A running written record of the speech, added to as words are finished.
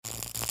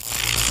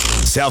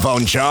Cell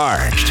phone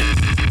charged.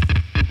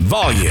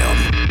 Volume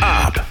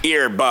up.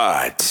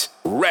 Earbuds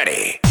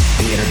ready.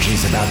 The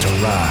energy's about to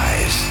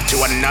rise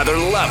to another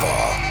level.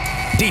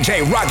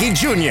 DJ Rocky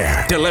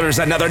Jr. delivers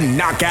another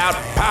knockout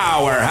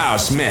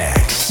powerhouse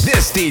mix.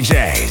 This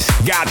DJ's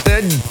got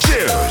the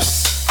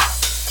juice.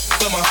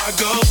 Let my heart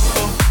go.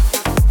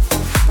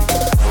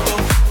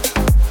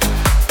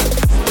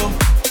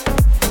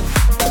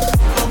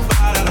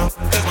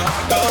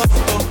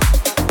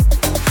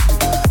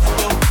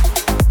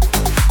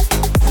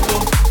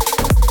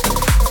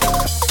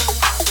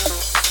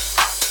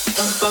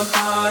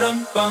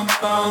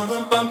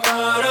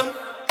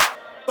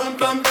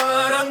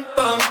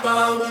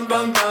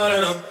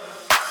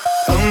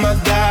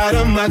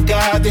 Oh my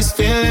God, these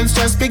feelings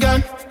just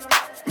begun.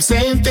 I'm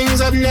saying things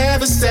I've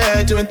never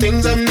said, doing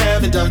things I've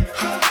never done.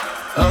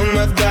 Oh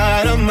my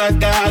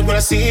God, when I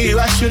see you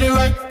I should it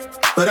right.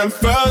 But I'm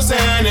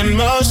frozen in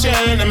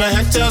motion and my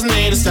head tells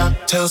me to stop.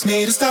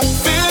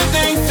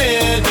 Feeling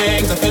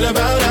feelings I feel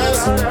about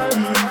us.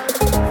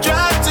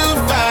 Try to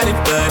fight it,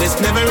 but it's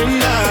never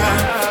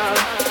enough.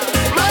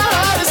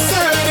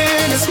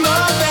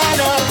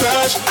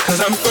 Cause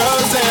I'm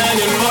frozen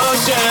in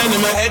motion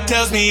and my head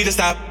tells me to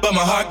stop, but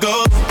my heart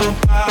goes boom,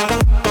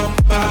 ba-dum, boom,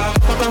 ba-dum,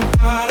 boom,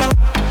 ba-dum.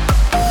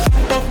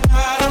 Boom,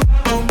 ba-dum,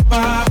 boom,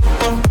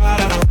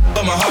 ba-dum.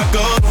 But my heart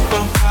goes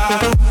boom,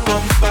 ba-dum,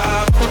 boom,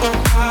 ba-dum, boom,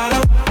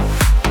 ba-dum.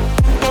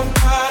 Boom,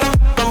 ba-dum,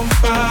 boom,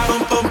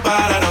 ba-dum, boom,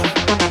 ba-dum.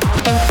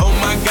 Oh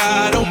my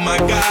God,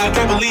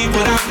 can't believe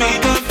what I've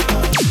become.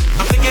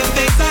 I'm thinking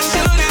things I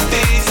shouldn't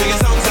think,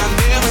 singing songs I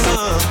never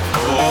sung.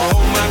 Oh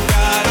my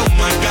God,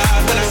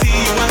 when I see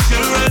you I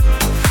should run.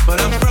 But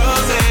I'm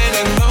frozen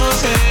in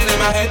motion and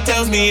my head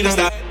tells me to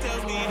stop.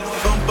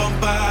 Bum bum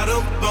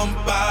ba-dum, bum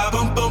ba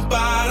bum bum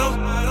ba-dum.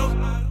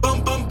 Bum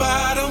bum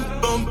ba-dum,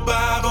 bum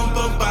ba bum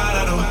bum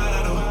ba-dum.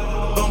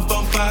 Bum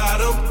bum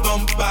ba-dum,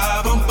 bum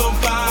ba bum bum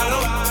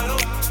ba-dum.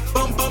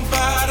 Bum bum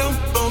ba-dum,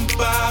 bum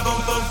ba bum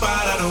bum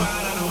ba-dum.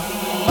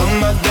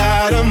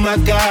 Oh my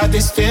God,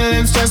 these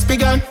feelings just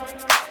begun.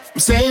 I'm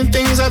saying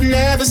things I've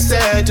never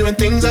said, doing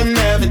things I've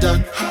never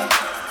done.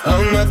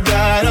 Oh my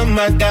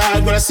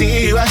God, when I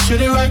see you I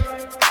should it right.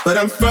 But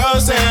I'm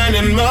frozen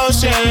in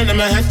motion and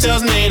my head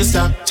tells me to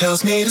stop.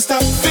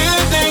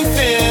 Feeling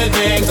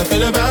feelings I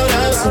feel about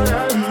us.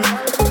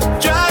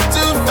 Try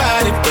to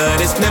fight it, but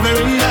it's never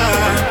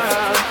enough.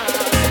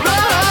 My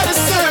heart is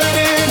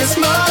hurting, it's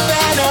more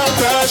than a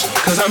crush.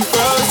 Cause I'm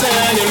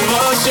frozen in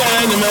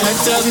motion and my head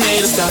tells me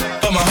to stop.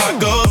 But my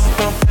heart goes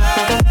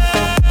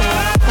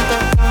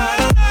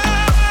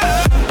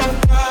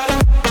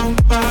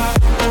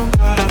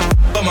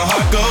but my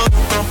heart goes.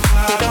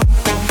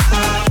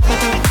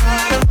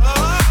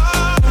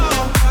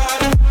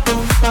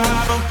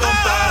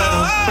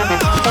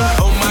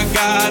 Oh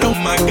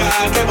my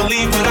God, can't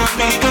believe what I've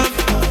become.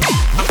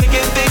 I'm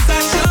thinking things I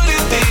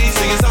shouldn't think,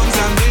 singing songs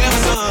I never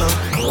sung.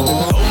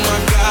 Oh my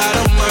God,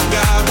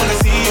 when I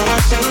see you I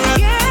should run.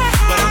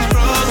 But I'm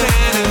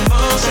frozen in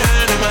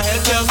motion and my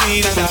head tells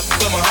me to stop,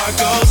 but my heart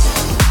goes.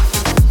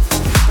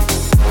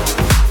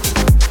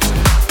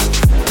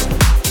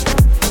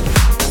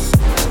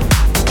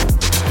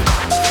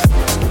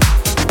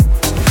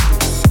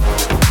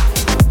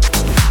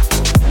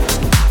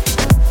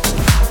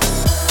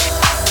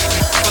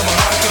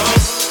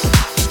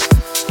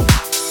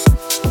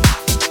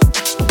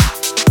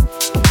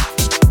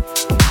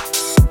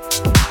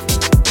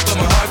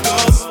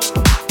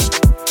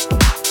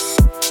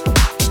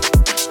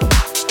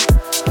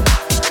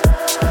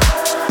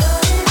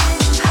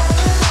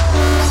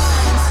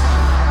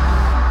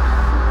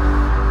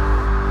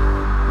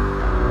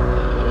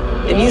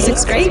 The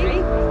music's great.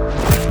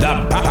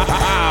 The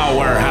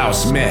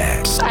Powerhouse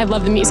Mix. I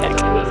love the music.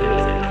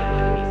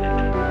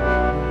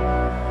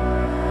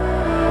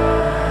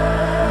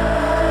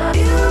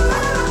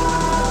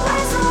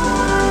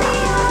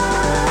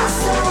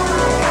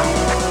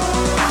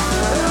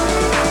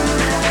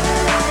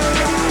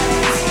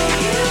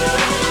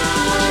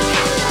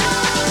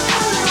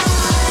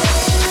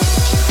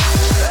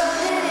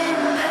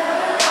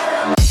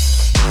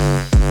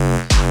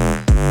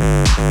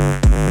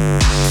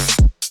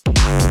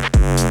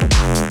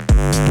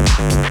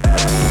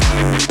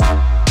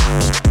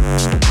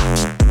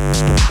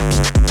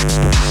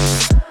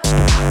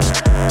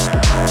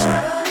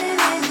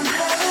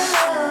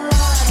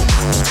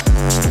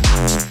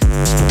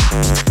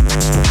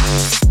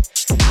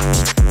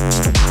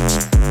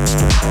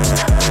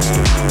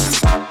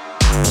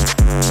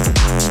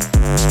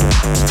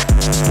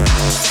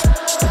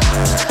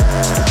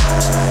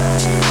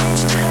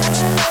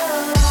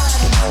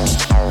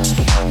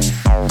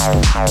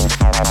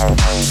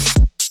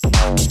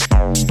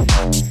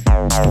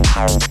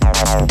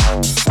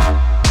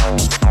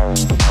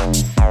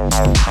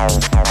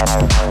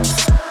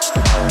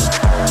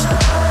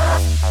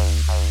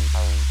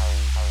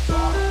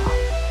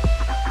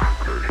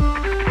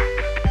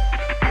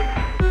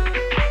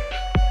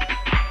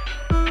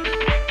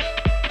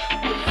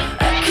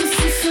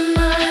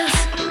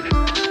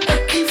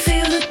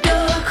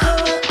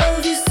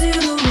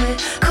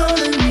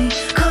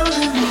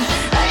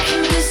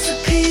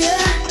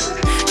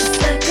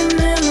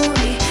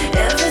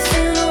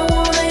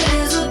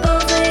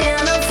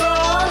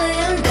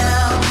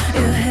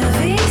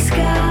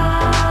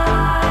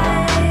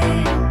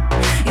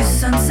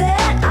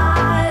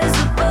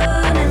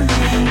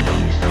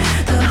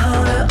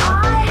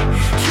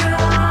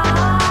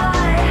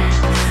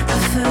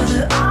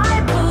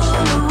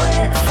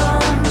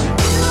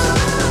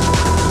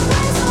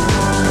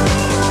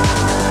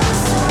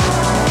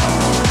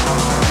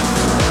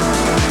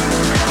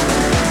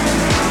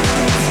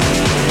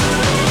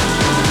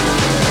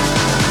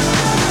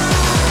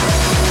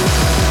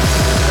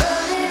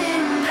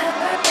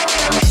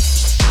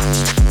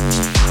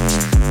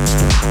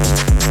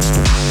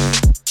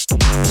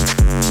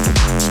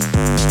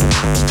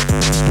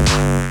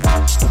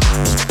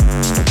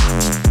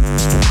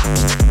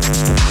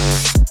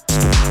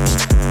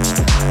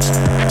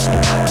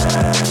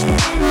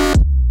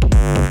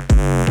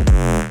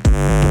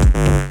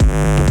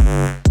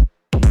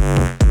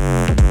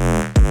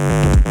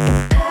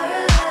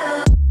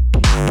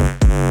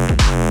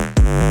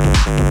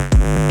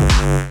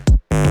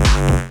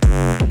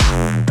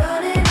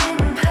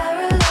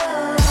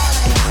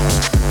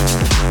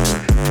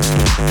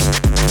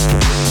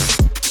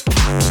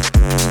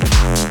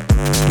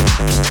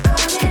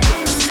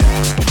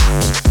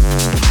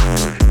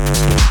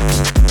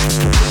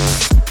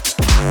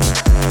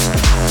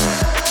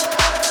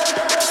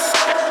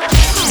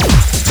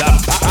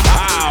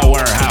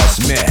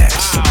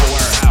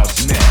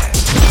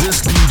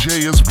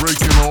 DJ is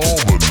breaking all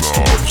the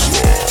knobs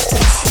off.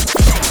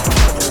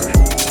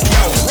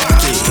 Yo,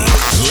 Rocky,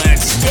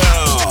 let's go.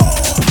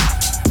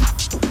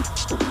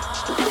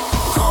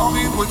 Call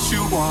me what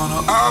you wanna,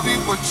 I'll be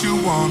what you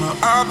wanna.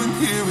 I've been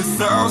here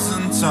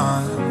 1,000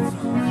 times.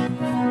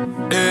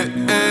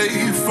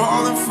 Hey,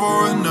 falling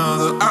for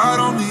another, I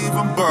don't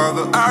even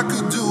bother. I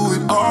could do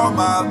it all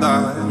my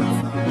life.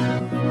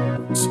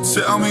 So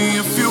tell me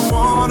if you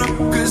wanna,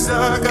 cause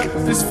I got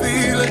this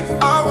feeling.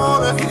 I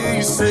wanna hear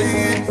you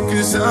say it,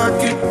 cause I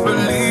can't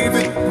believe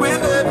it.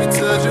 With every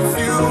touch of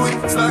you,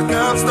 it's like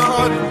I've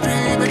started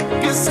dreaming.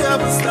 Guess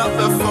heaven's not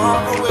that far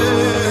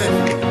away.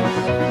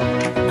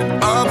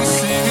 And I'll be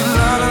singing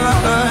la la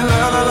la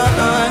la la la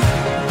la.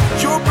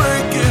 You're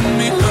breaking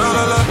me la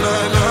la la la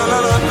la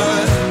la la.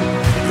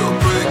 You're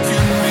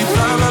breaking me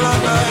la la la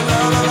la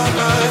la la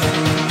la.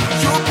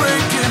 You're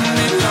breaking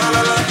me la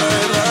la la la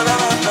la la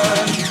la.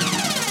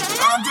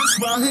 I'm just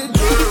right here,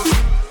 girl.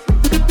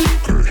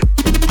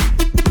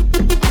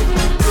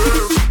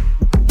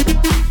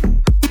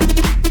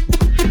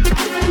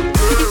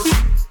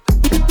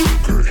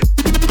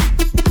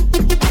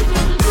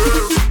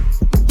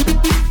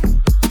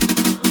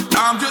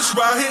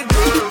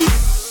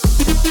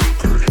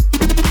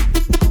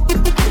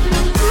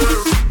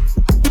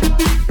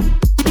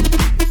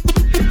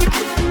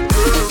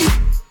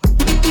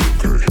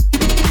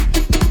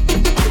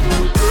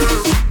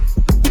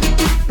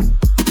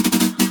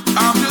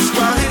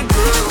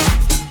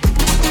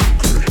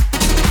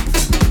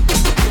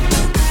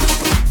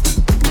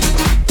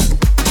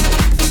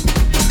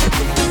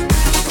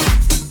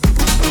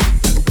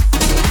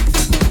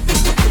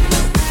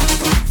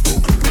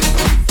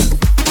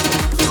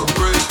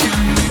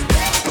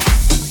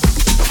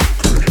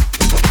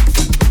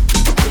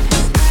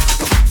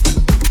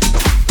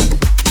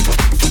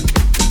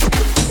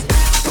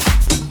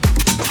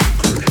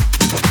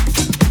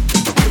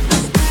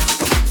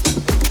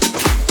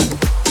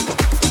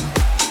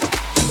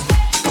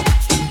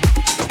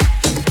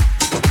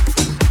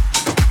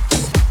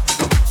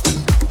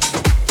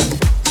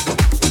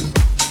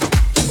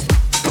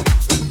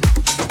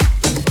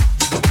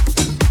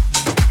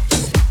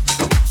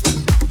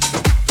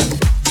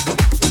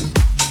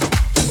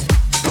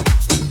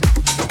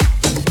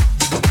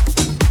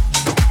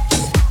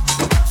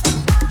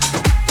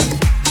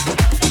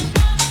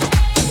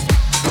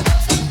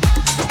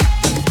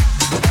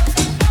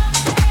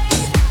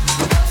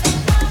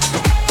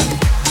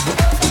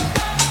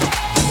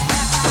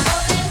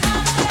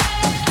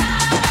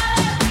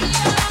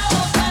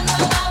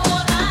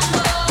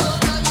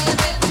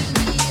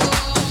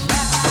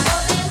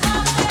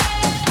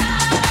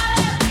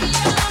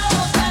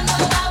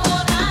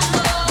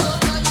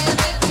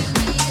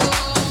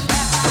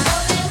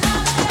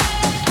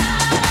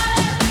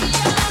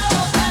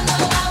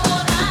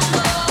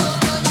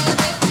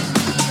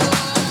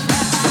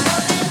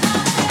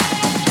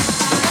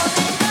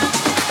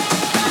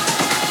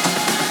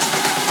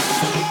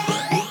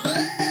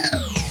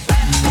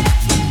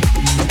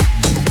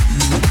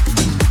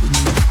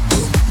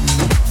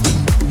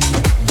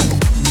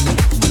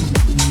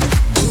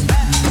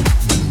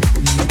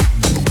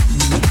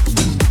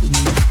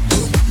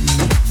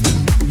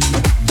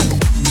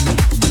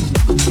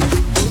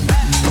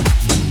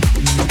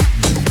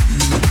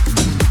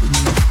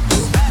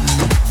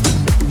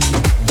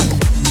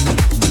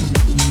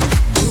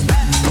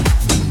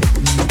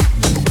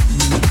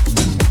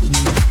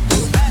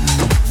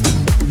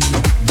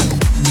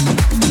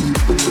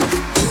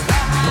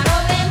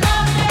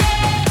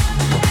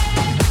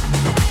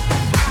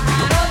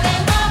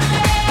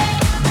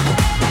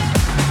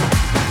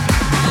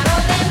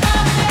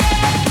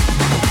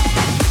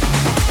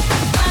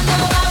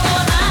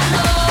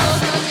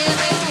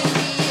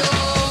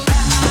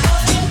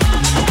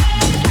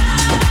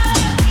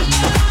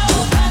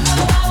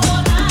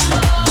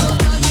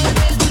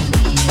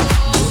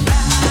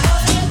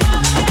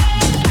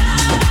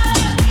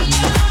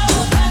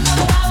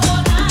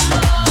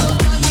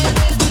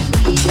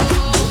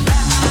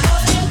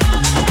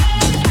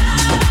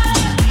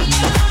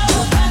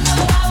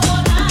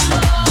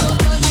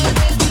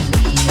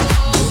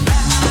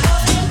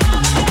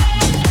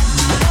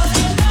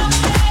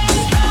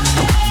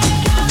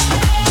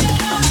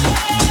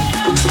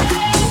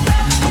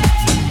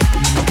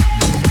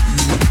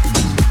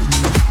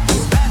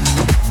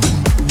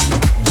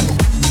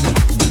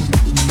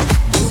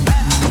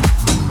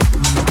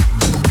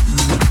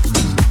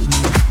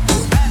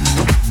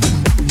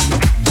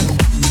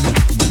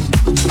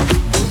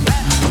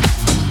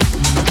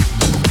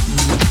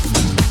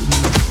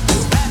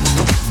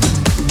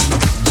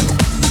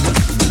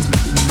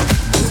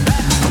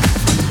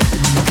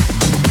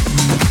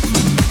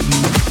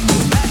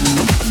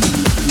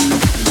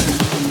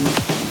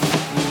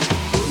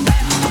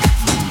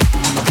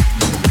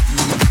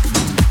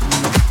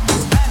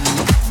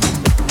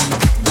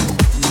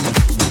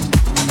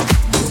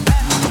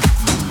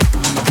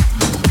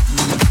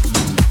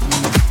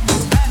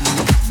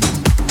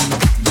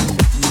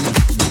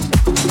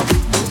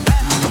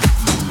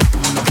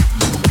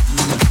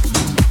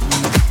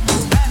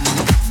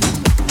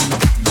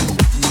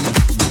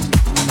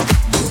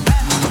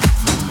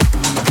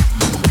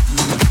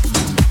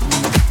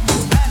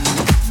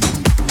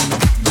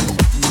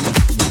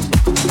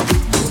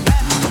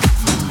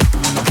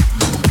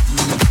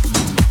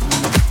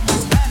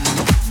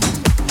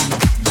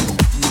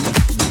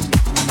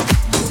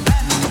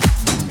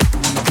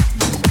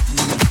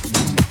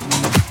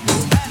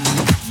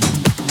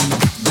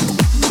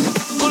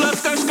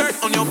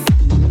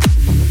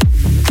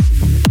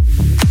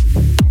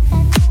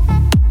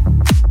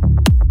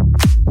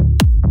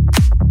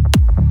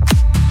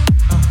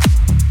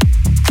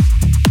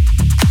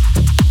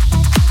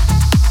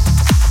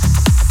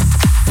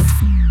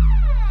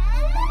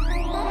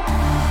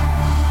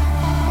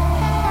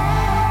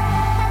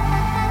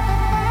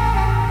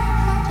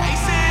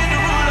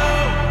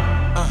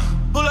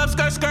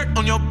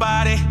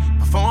 body,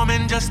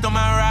 performing just on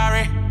my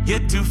Rari.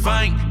 You're too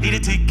fine, need a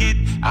ticket.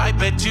 I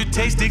bet you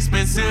taste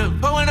expensive.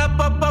 Pouring up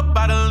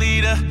by the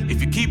leader. If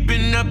you're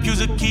keeping up,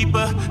 use a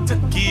keeper.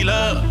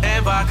 Tequila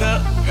and vodka,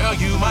 girl,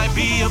 you might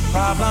be a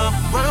problem.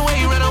 Run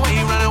away, run away,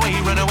 run away,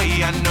 run away.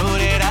 I know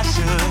that I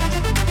should,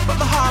 but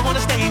my heart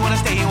wanna stay,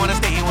 wanna stay, wanna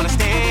stay, wanna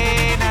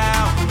stay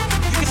now.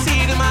 You can see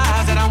it in my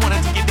eyes that I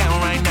wanna take it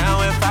down right now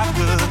if I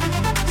could.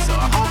 So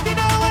I hope you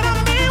know what I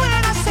mean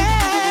when I say,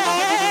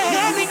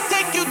 let me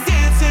take you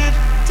dancing.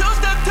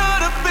 Two-step to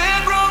the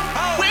bedroom.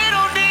 We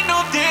don't need no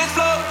dance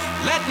floor.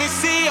 Let me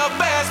see your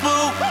best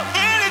move.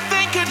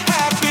 Anything could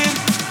happen.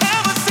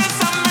 Ever since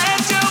I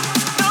met you,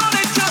 know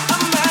that you're a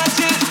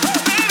magic.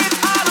 Baby,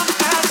 all I'm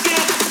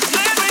asking,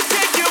 let me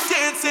take you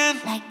dancing.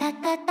 Like that,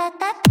 that, that,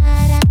 that.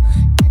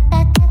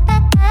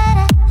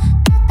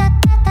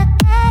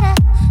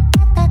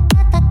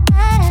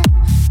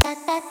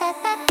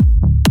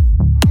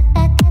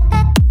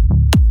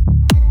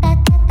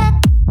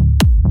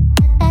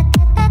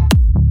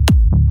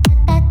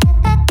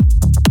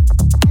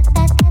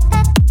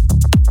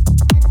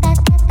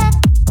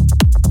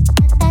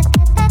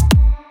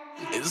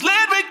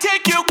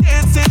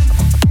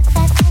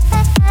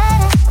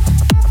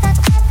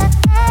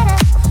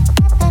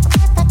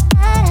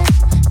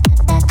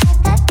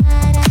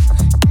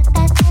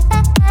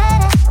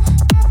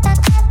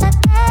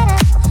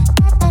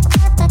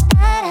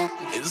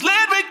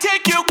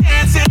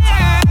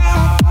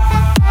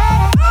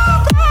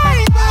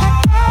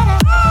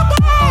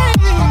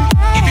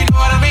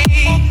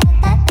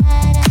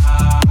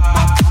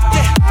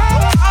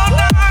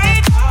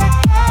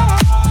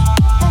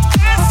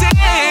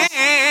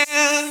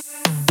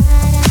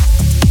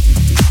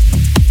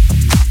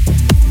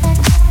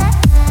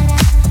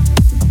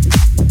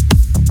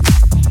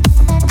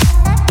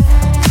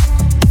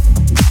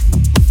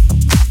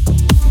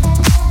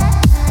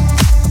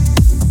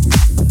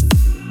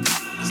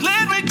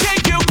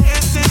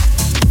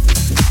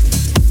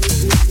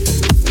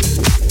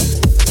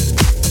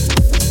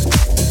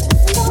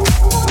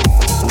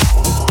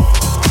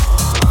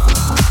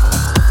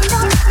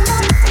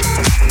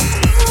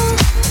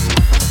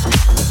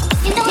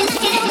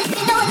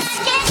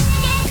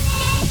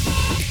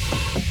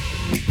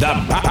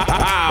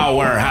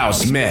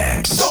 Powerhouse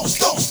Mix. Don't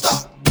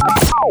stop.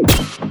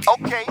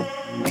 Okay.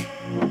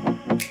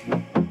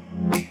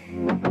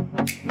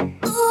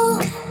 Ooh,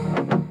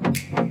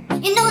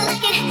 you know I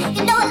like it,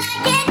 you know I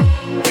like it.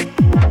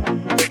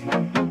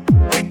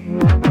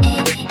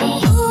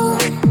 Ooh,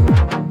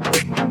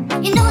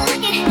 you know I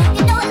like it,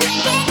 you know I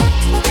like it.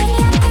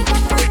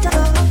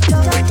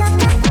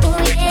 Ooh,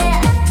 yeah.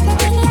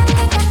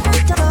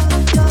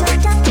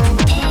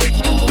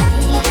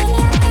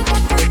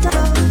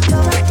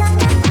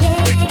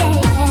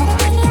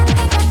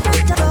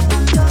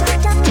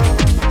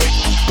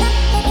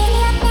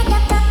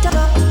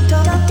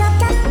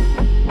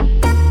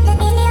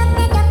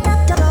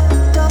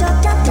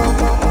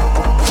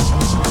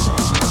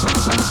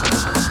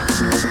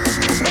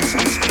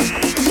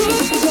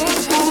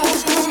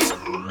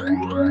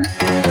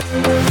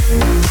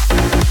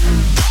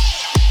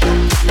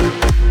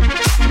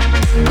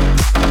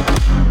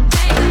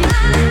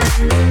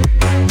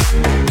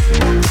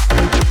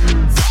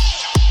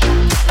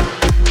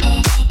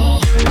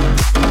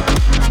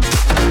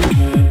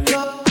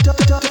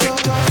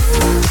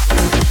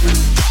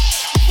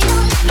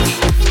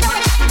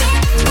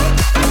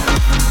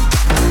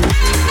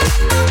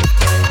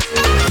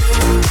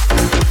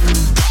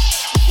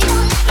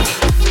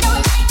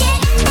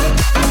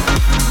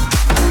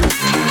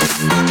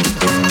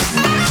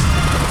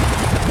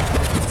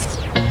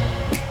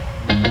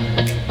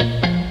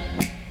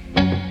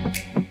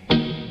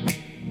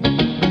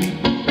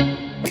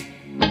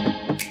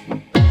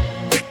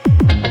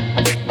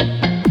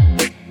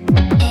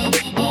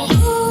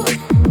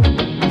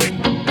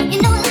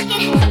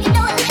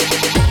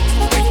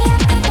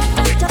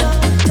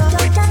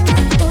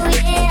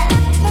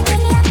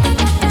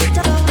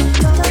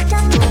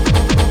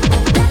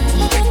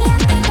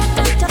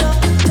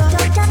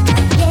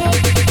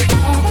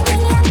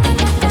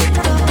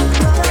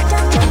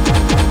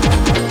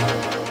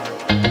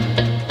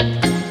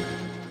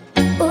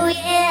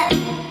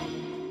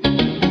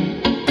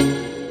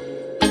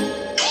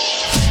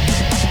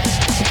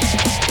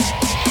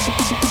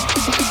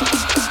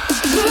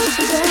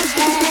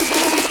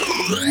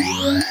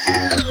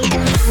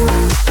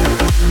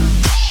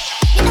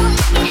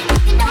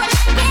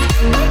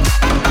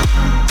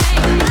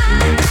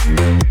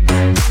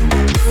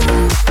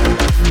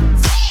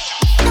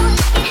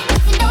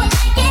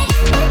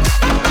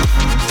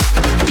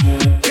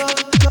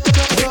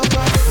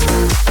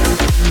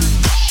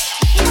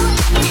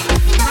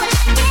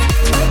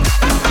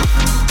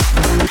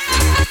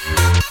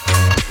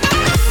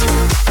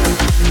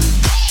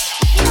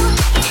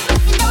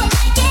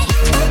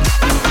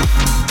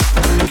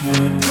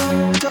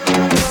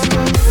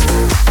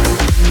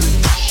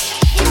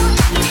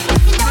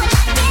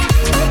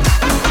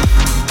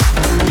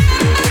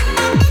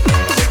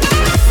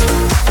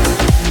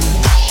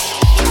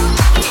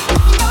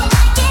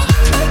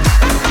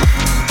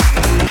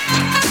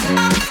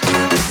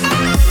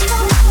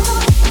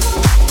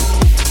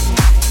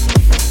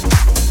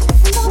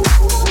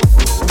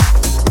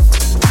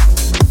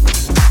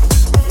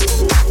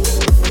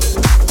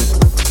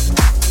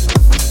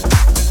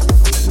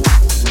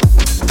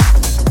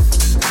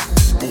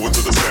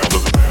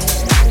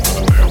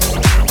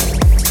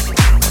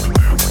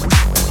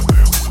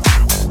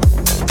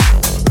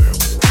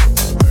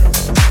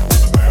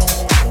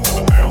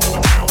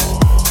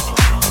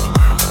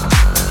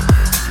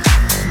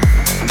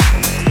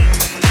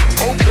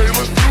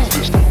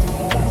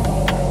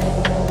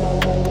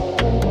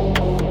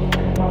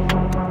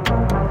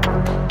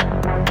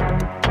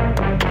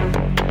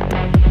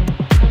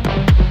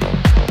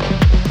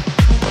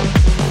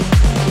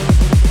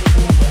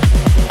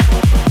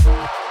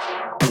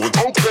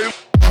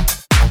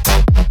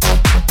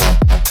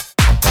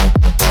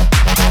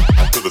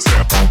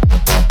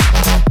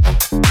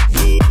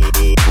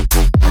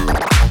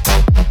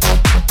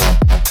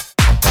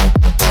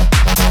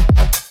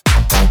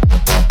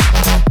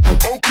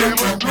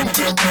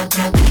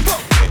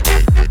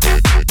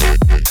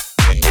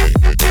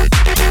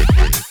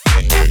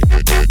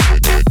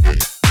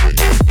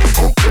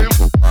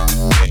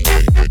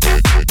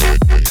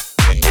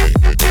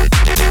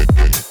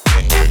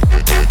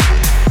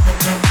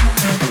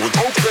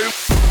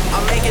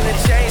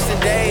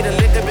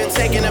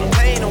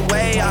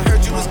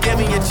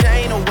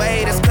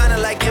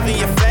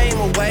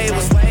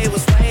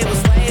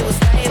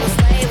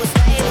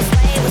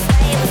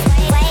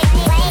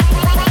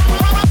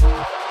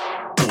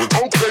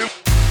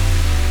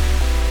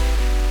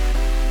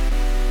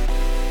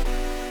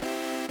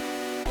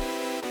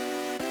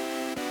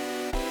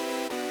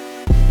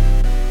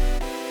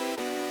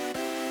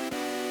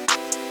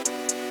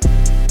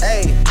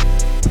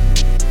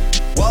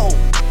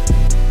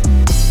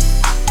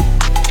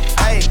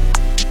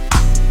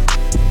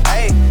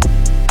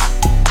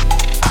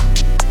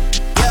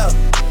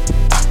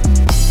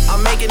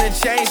 a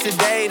change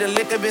today. The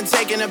liquor been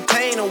taking the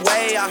pain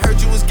away. I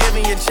heard you was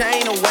giving your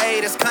chain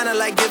away. That's kinda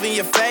like giving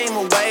your fame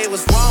away.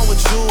 What's wrong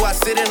with you? I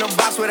sit in a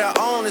box where the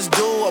owners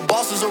do. A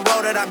boss is a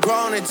role that I've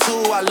grown into.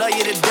 I love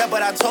you to death,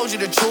 but I told you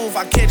the truth.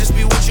 I can't just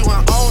be with you,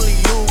 I'm only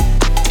you.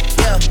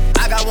 Yeah,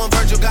 I got one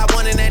Virgil, got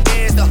one, and that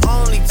day is the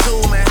only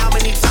two, man. How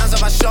many times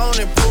have I shown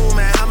and proved,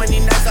 man? How many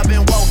nights I've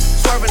been woke,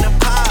 swerving the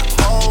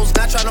potholes,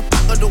 not trying to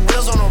put the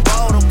wheels on the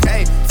road,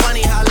 okay?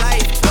 Funny how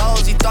life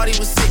goes. He thought he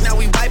was sick, now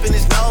we wiping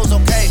his nose,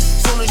 okay?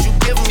 Soon as you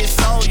give him your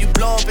soul, you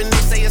blow up and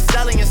they say you're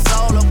selling your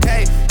soul,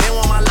 okay? They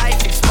want my life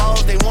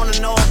exposed, they wanna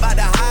know about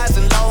the highs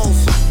and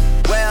lows.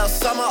 Well,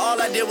 summer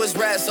all I did was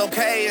rest,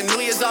 okay? And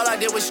New Year's all I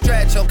did was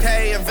stretch,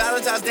 okay? And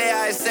Valentine's Day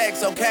I had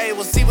sex, okay?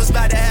 We'll see what's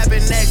about to happen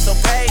next,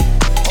 okay?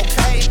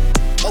 Okay,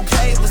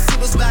 okay, we'll see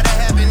what's about to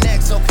happen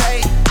next,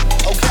 okay?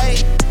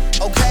 Okay,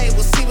 okay,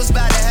 we'll see what's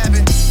about to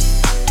happen.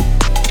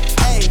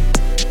 Hey,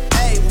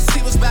 hey, we'll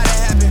see what's about to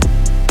happen.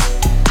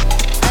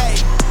 Hey,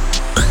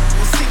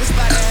 we'll see what's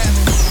about to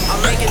happen.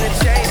 I'm making a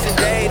change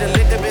today. The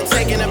liquor been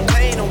taking the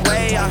pain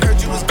away. I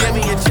heard you was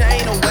giving your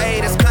chain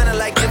away. That's kinda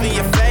like giving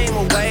your fame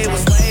away.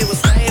 Was way,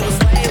 was way, was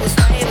way, was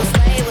way, was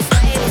way, was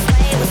way, was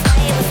way, was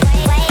way, was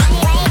way,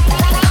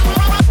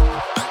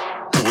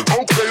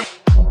 Okay.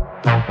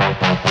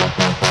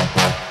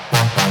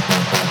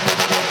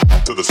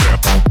 To the sound.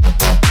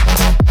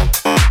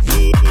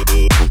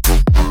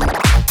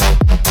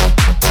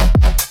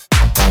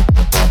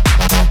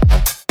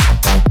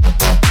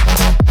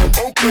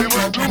 Okay,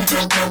 let's do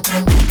this.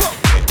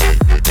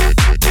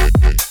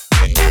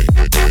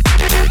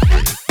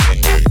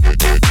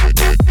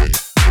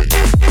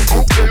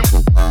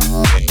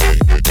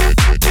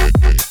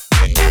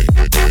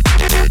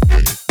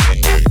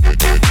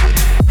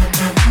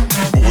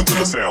 Moving to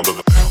the sound of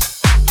the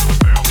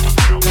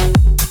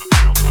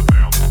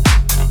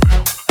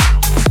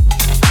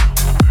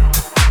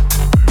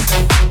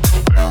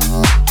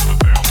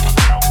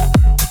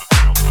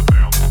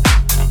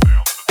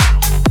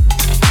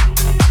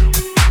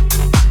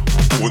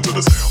to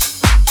the sound.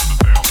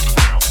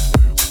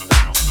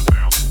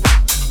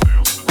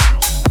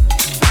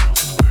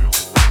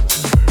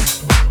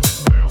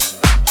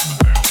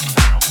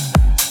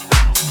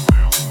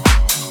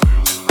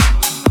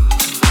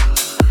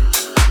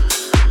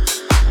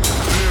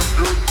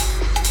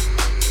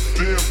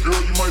 Damn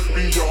girl, you might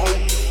be your hoe.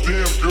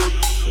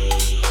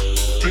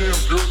 Damn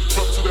girl,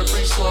 talk to that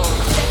baseline.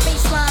 That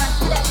baseline,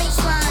 that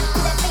baseline,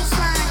 that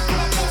baseline,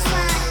 that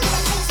baseline.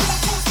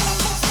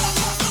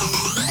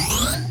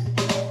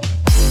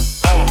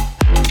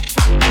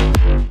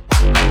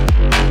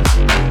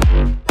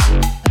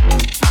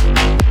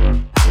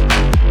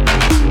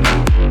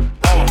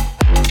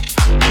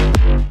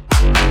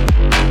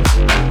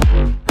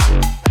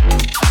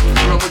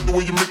 I like the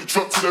way you make it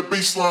drop to that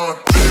baseline.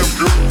 Damn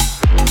girl.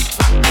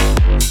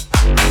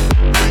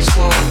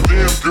 Baseline,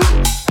 damn girl.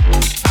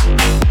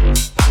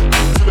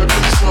 To that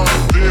baseline,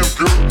 damn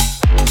girl.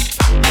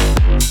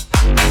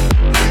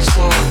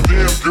 Baseline,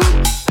 damn girl.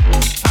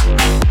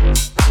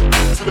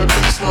 To that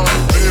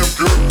baseline, damn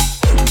girl.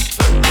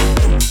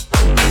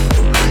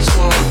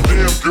 Baseline,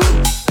 damn girl.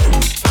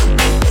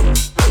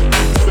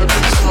 To that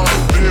baseline,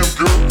 damn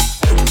girl.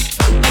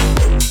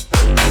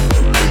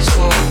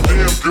 Baseline,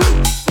 damn girl.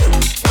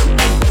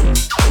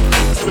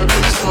 To that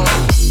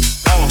baseline.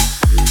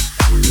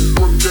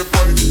 Work that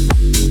body.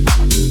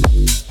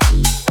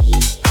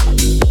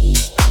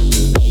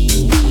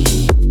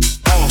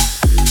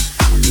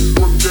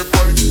 Work that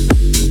body.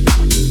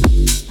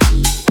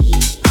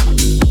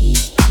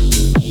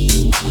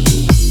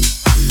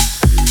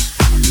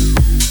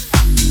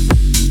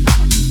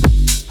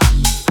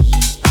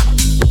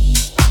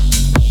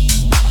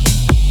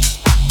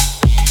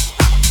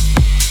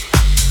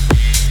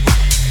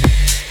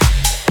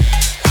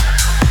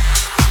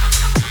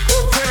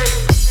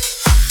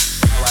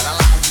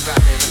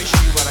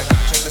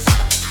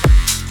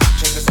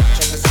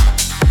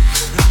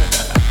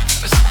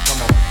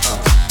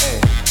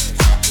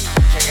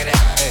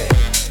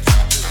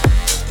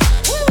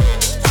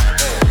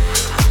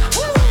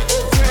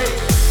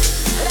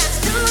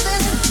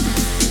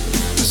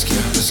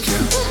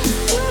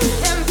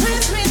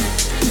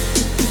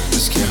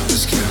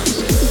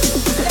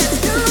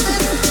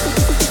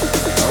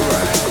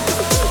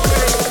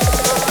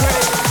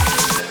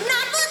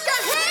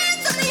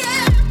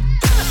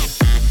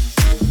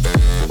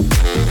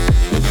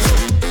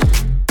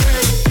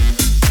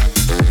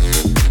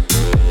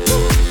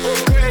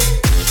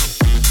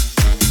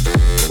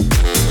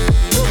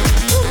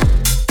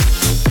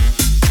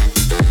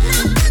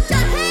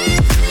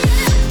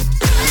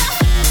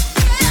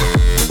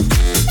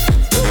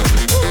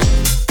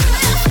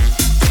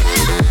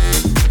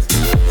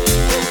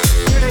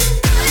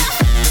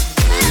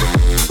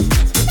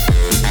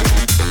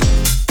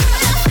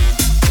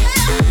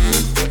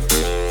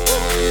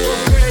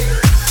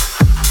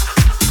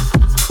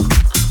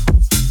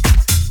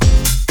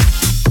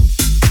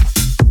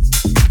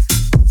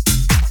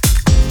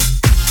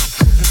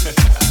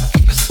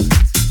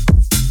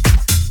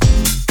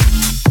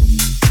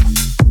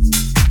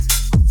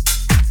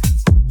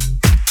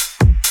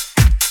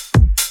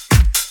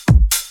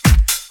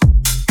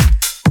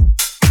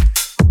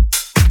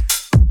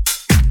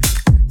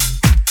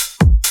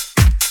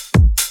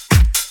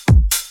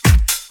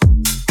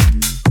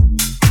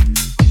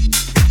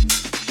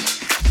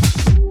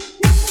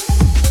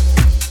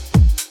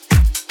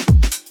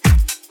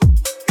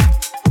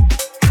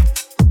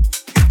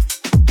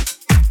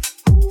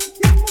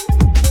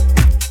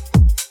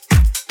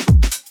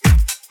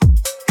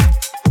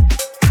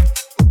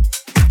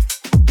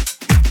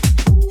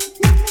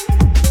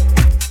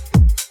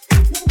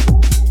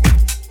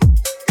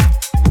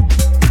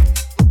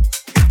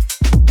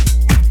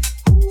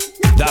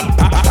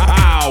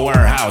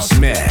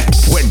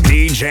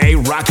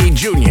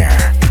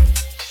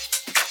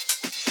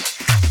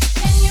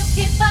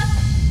 Get it.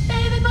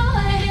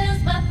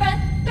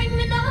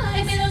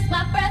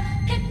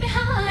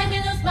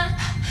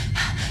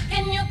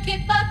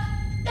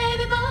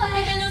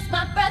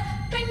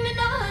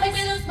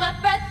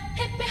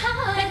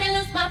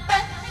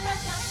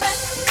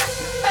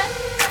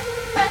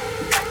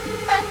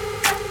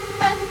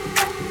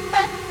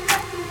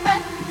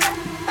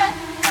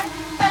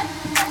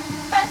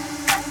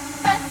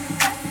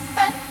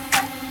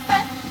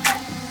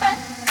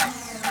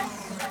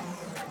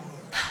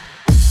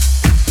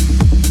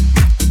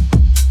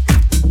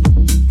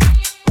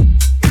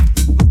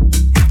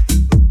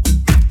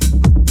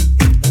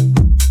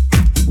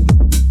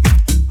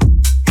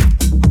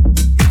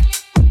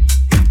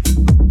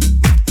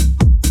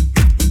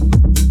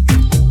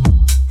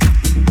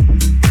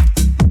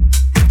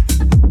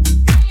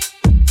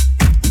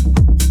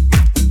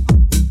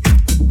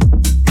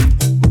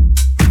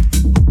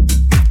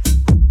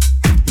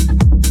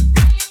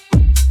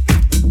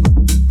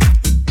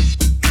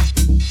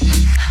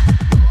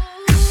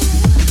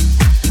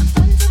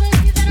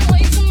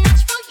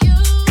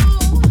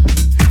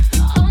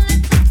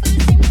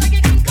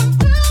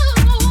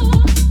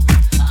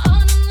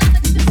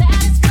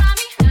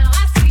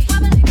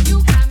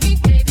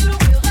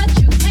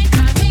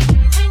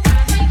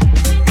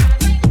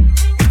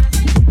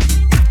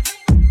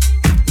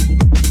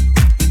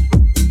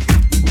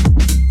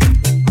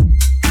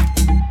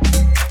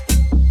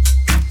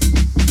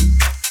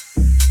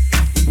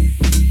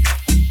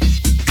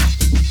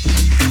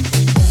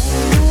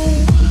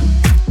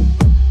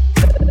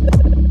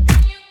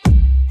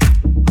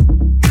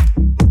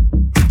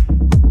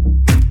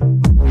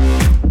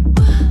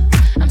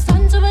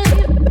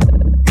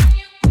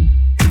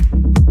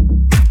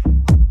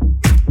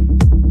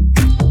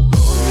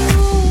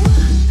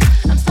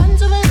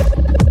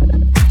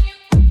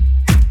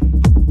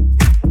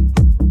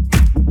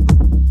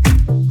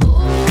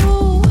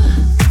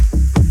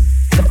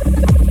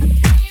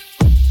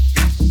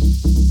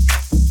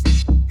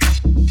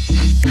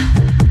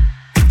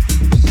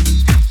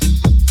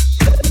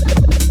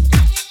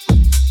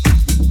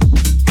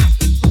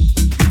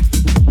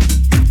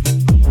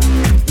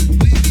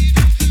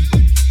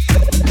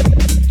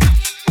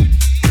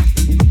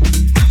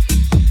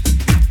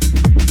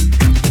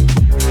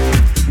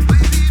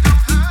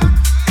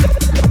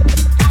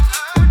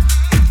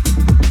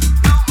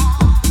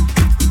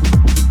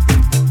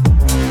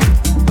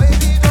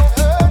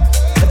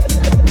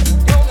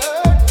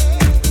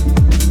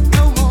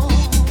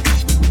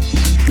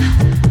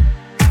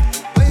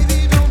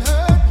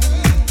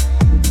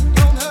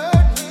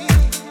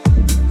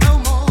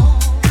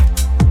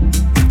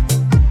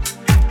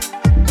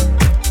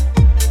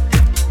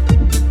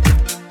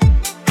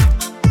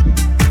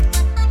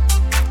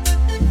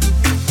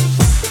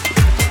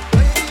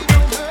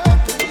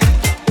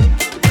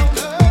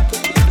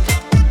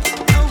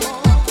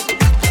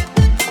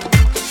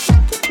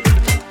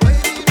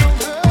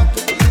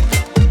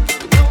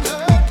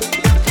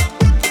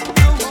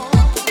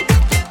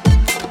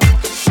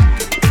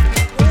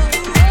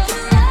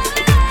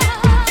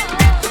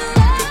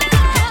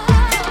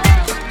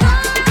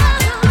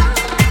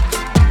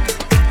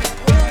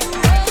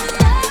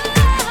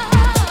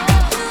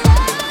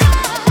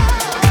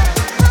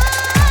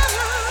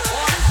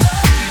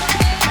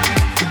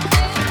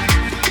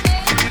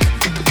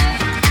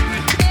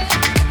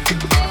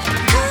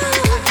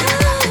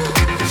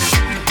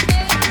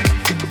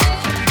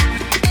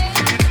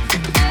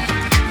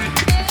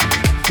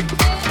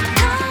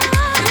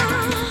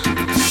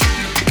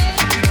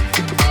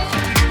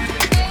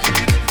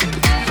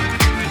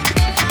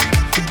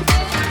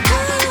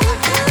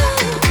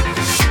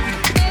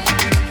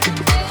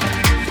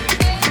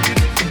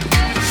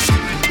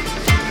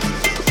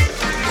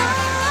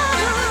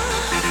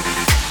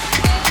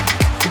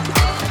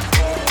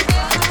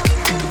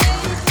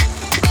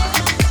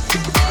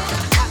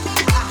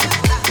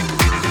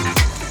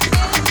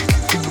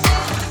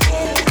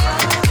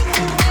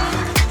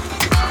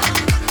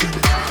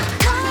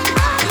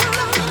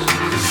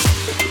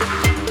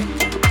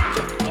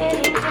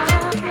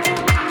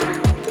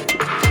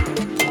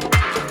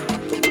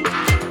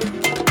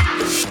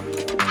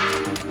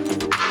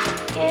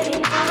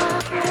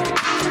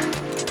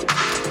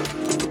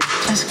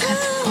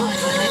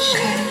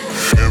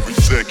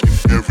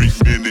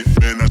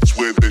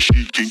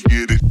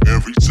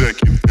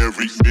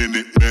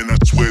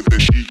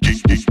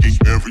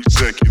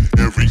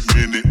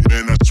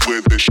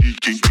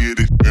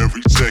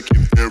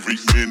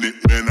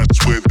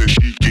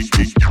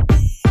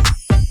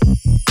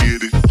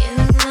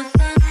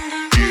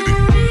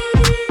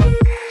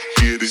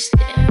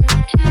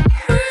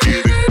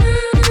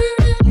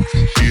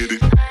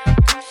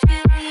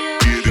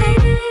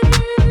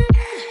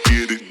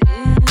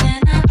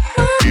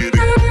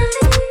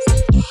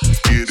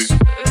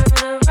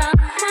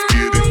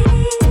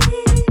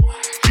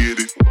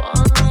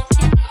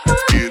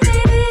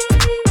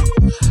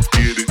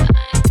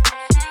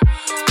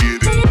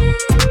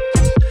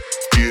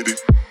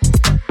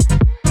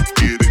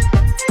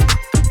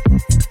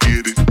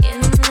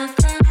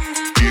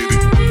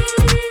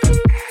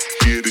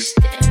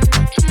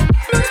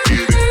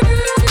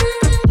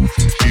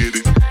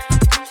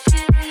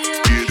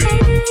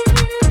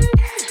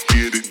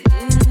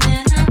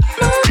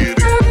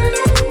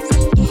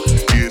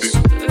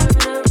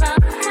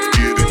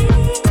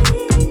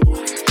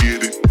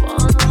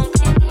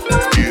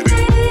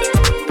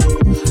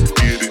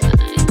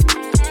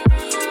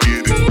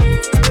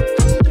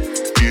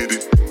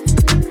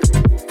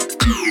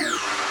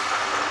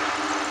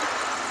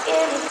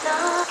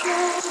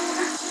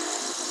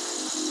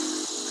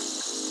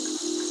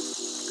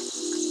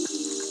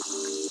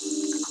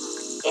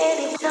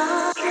 Every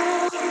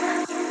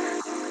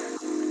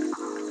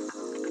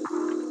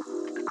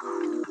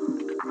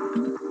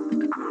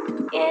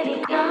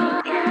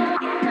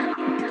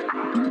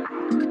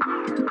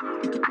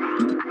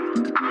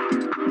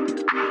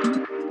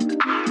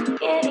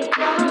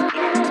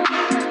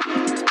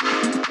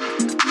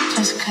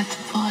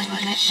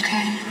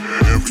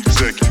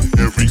second,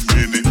 every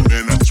minute,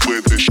 man, I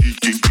swear that she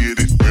can get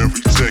it.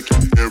 Every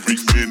second, every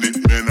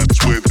minute, man, I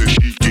swear that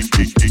she can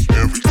get it.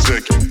 Every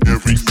second,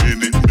 every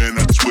minute, man,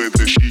 I swear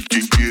that she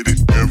can get it.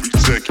 Every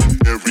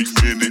second, every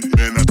minute,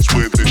 man, I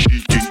swear that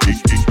she can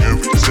get it.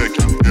 Every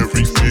second,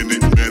 every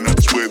minute, man, I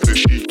swear that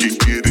she can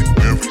get it.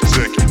 Every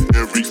second,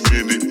 every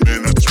minute,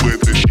 man, I swear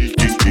that she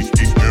can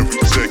get it.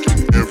 Every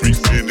second, every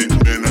minute,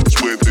 man, I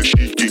swear that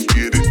she can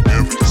get it.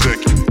 Every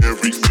second,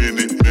 every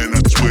minute, man,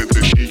 I swear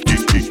that she can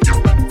get it.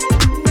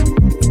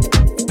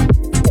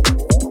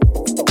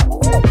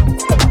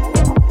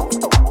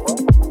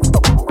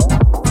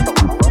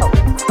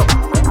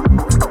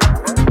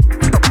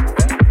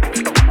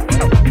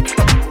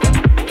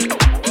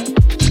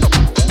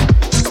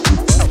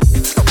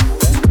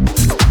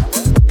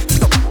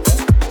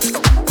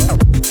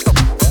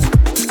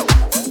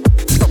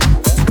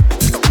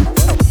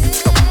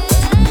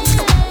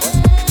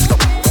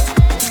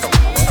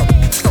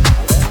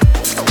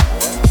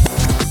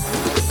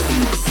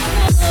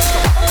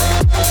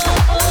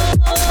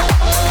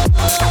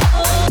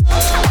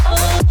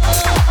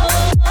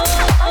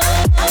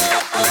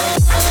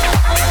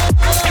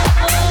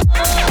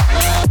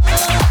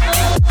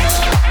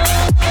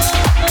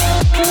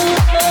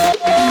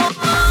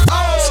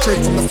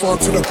 Straight from the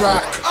front to the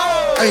back.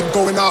 Ain't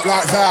going out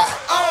like that.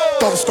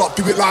 Don't stop,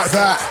 do it like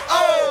that.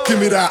 Give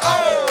me that,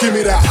 give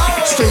me that.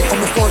 Straight from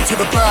the front to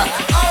the back.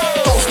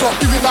 Don't stop,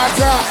 do it like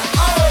that.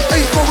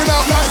 Ain't going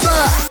out like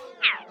that.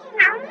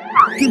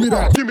 Give me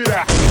that, give me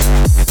that.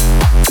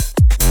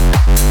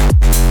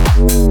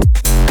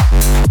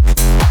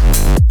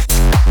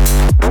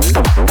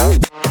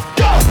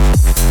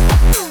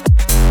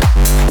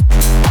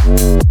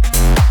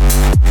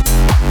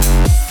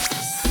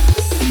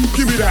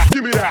 Give me that,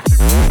 give me that.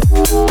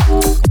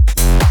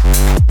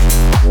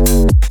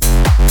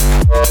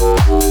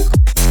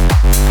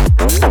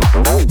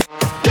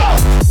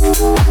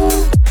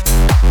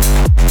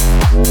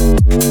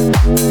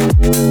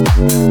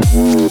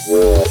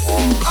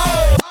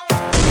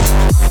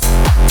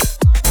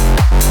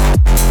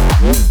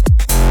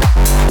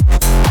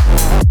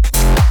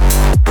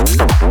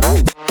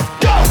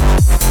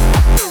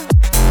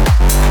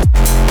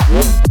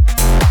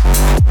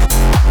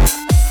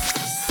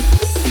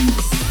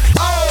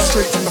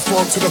 Straight from the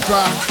front to the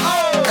back.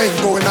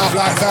 Ain't going out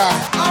like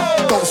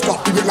that. Don't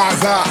stop, do it like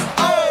that.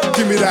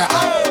 Give me that,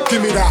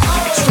 give me that.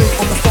 Straight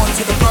from the front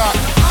to the back.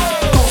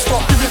 Don't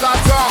stop, give it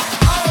like that.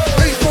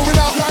 Ain't going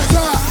out like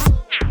that.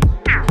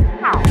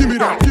 Give me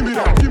that, give me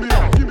that, give me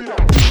that, give me that.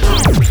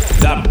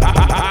 The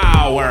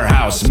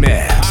Powerhouse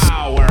Mix.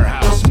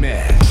 Powerhouse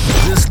Mix.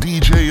 This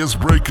DJ is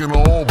breaking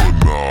all the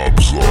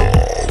knobs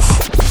off.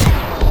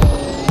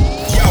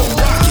 Yo,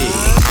 Rocky,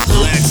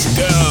 let's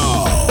go.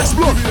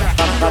 Explode me that.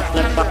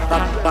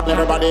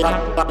 Everybody,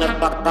 everybody,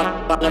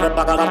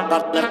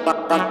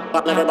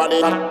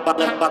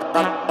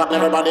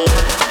 everybody.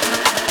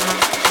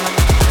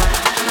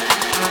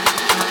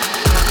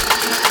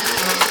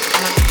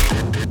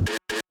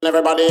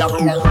 Everybody up.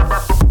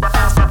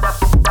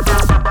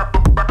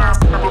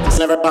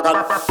 Never back up.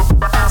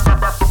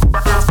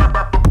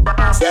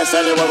 Yes,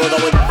 anywhere we're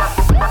going.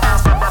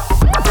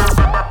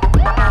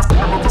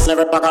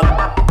 Never back up.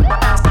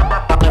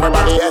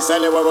 Everybody, yes,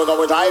 anywhere we're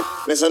going. Drive.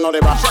 Listen to the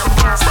back.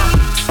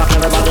 Back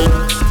everybody.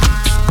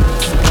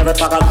 Never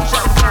back up.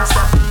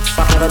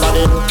 Back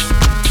everybody.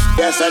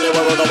 Yes,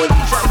 anywhere we're going.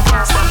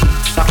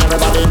 Back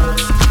everybody.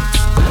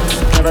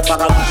 Never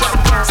back up.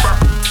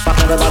 Back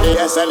everybody,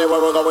 yes, anywhere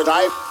we're going,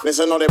 drive.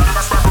 Listen to the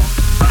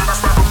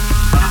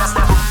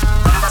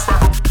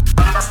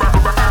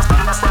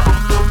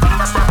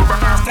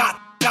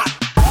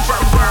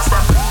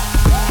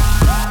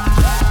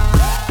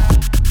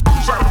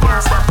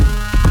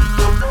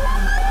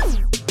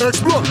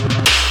Explode.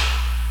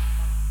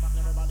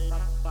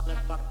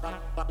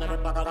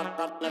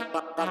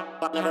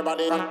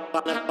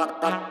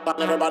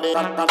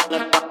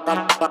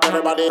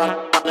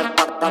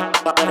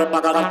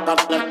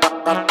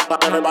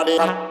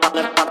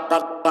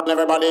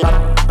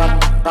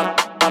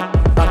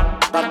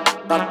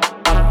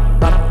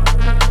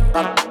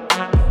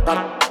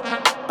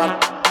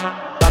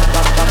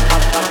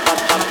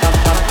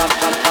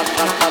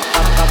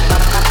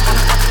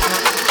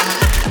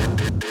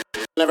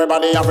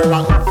 Everybody have a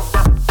rock.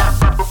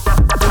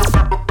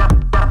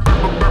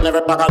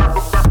 Never back up.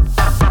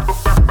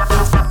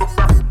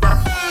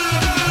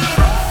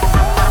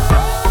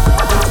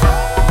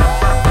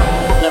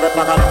 Never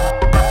back up.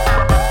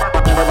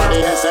 Everybody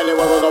else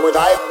anywhere we go, we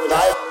dive.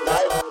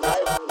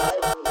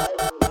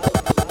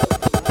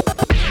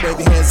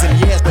 Baby hands in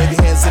yes, baby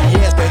hands in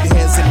yes, baby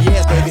hands in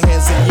yes, baby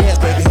hands in yes,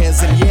 baby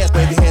hands in yes,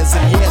 baby hands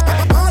in yes.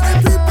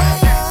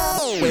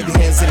 Baby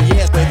hands in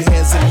yes, baby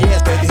hands in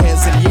yes, baby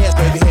hands in yes,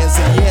 baby hands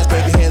in yes.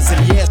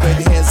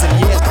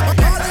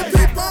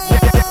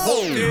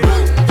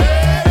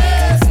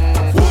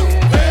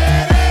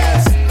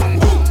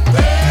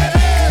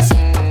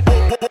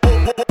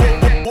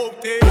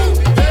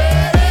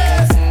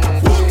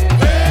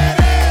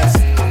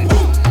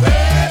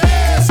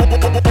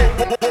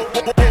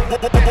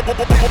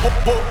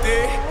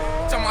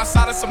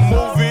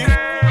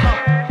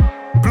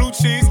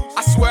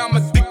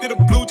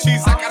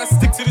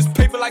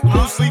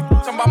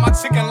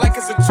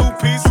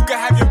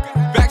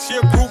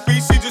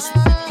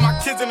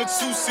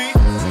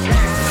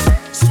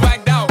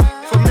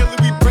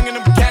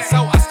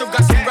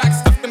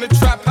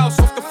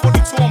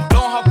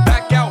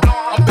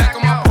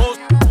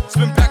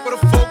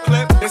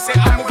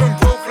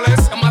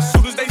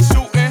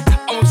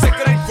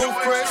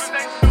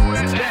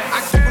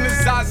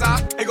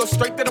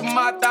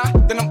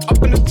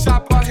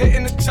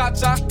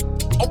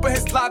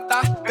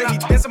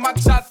 my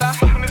chata.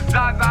 Soon as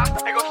Zaza,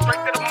 they go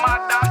straight to the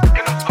Mata.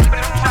 And I'm up in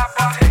the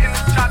chopper, hitting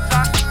the chata.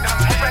 Then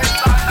I'm over his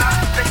Zaza,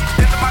 then he's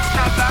into my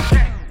chata.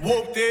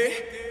 Whooped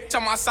it,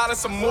 tell my side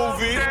it's a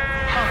movie.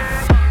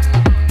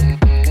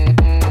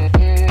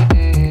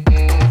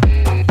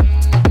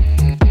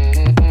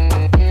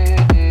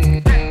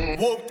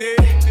 Whooped it.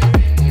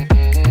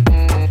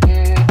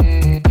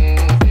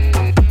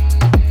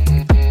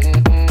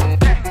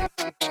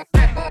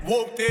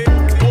 Whooped it.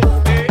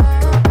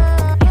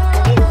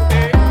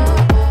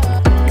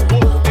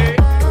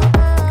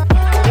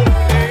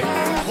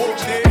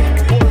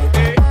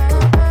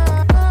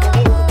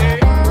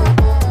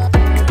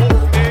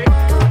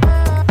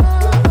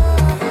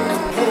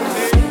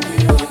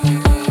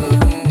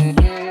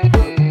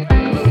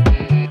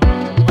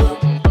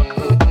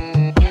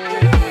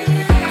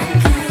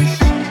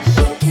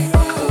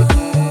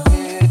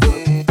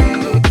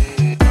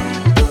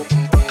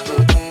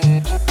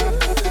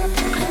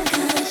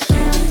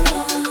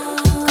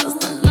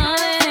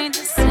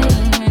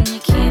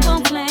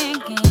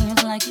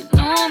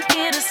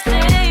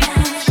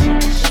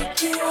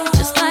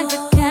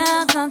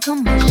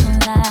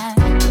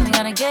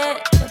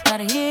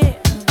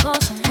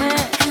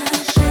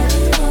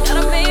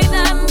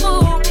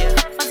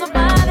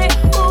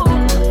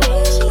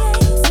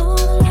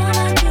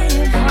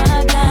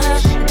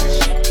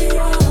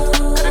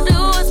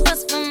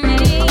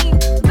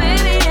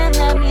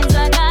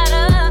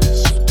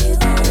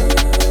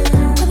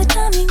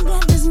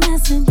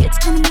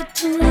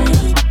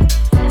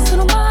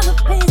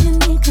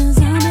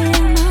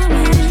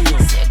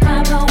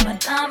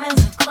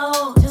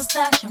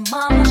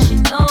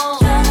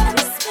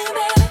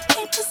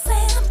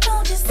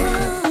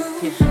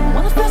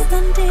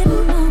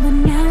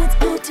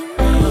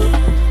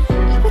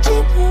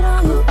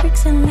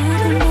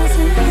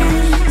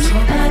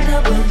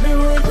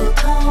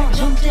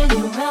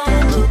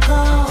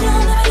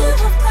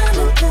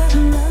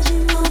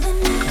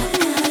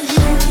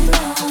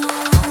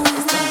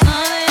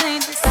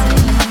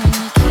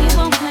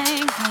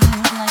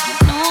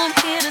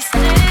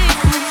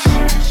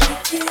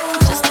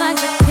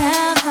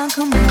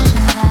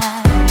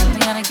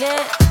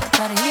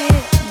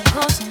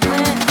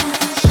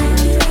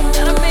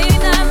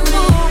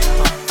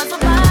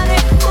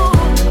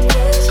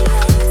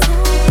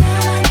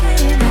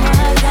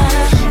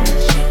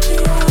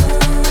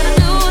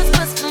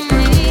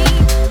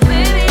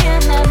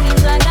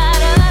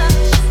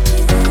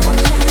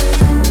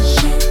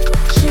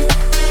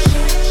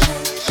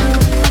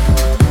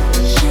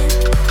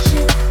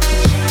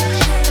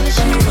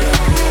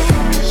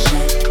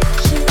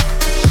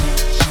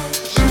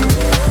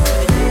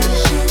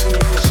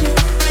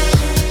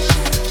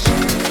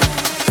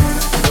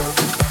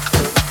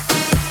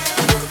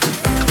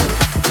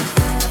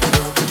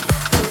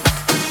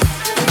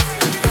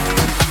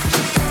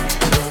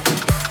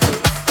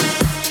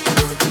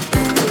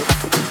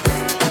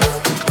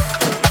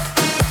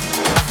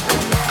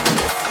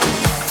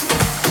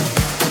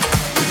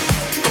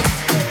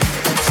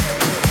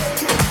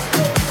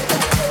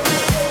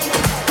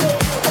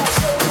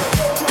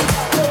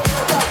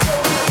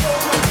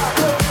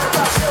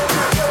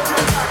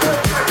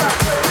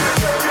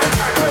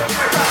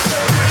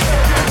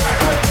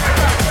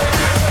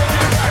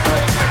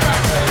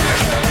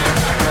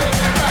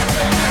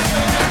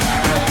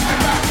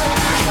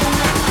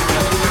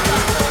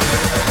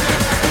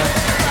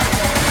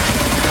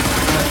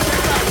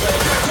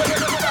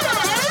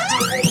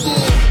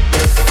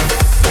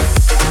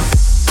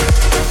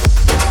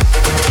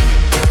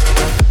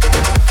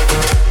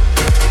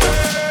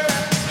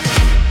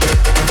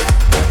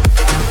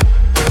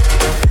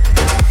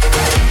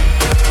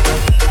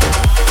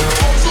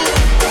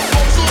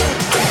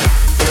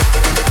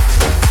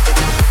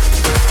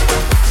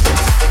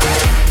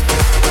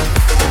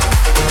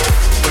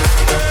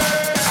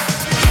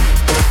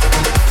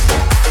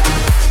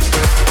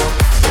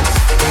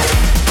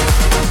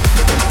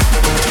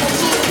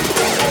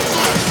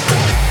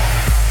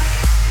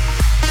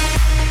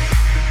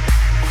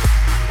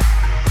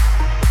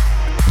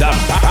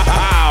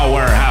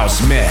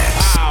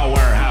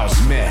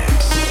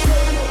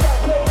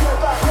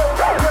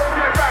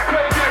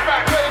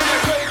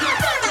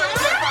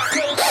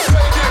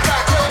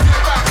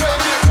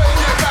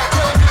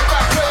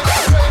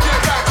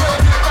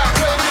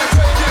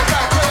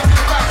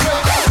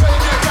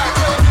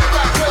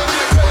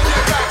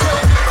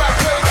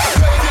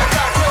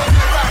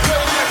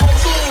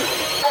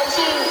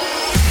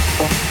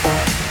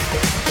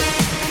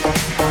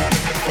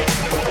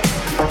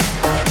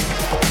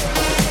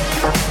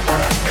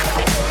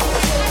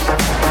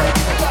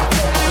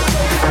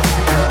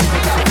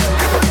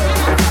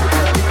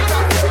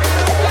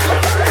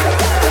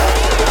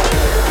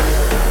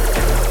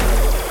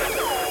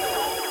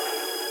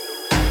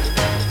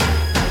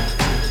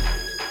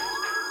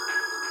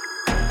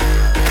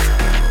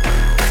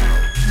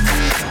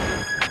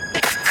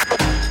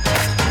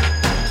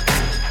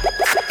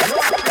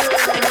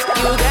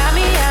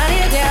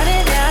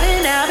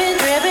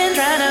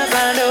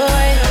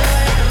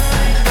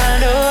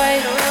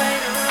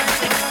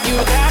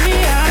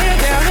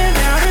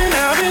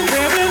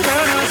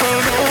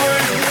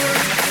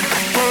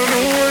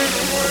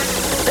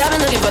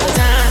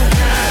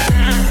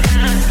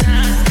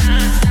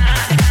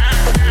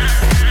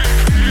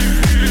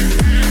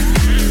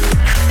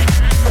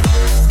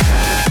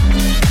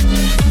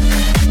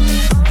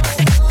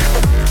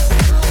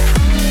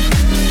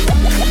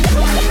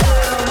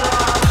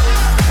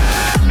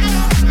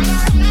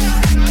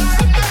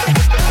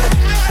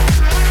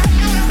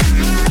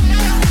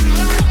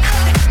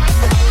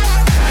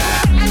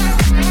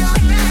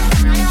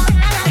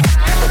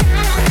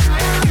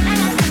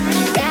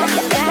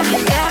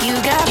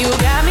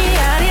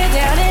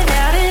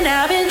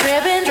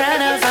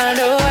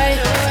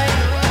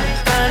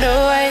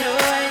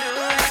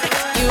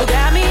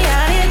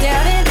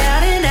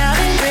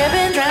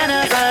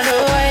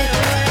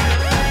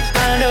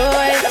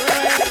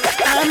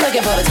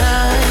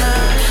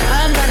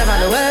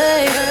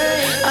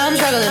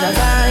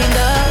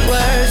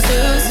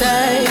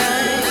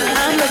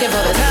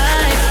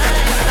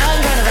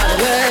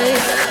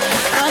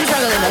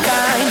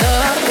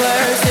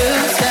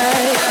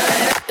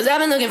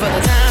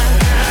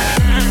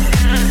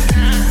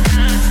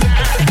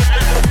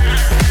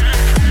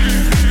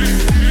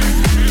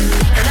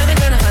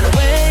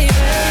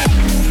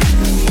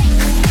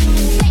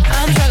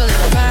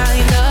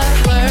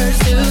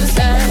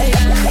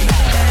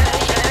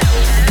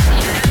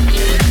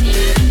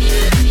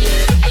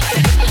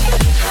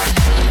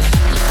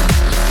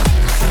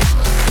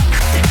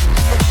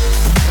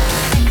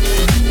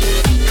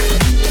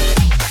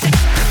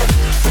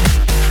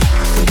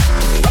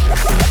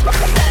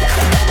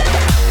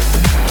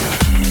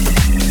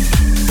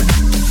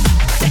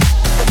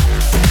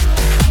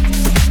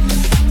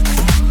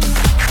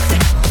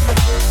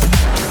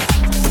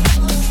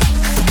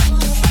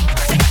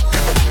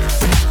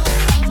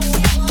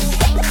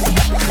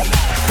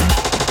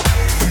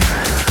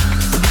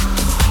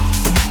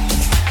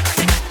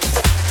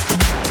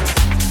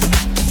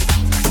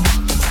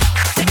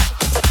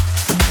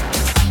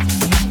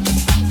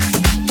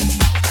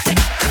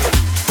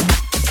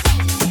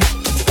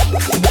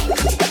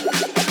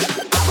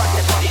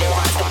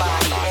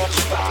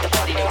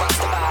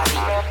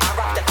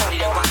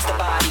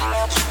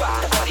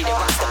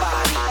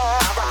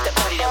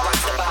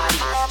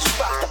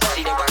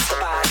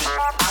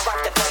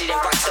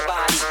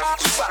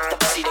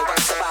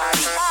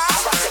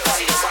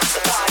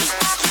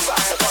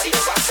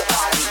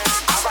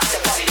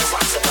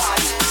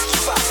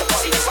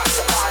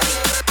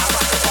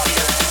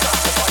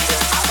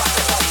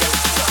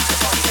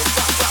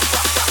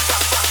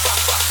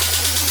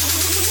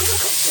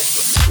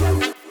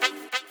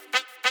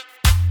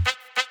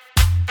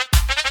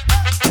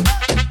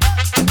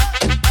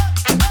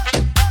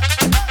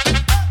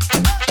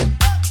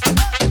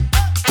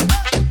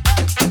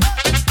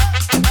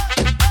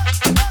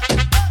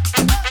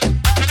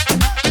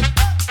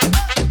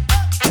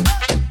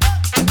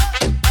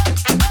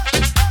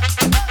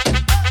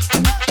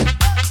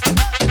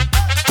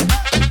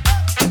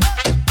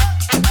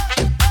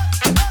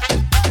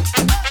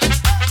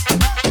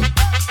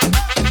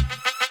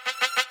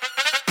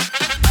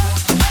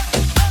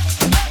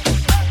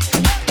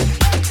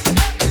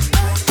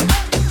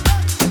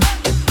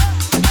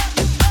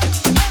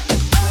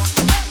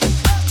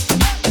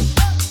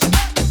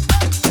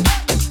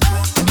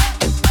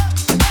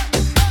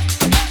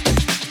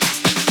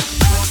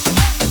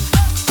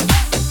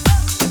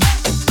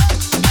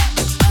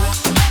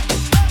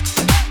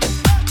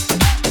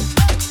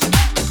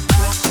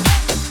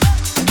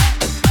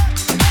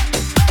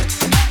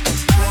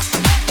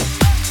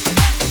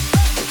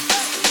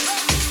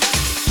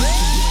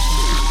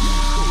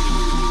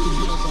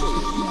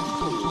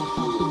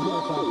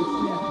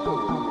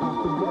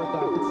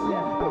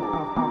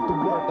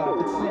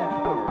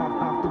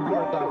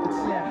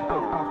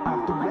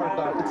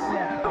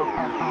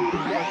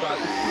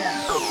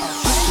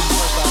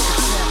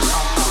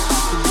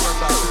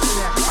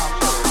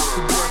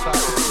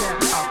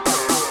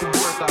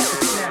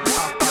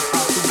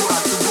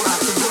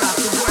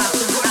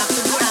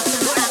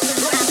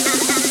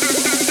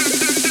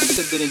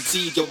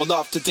 indeed you will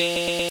love to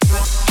dance.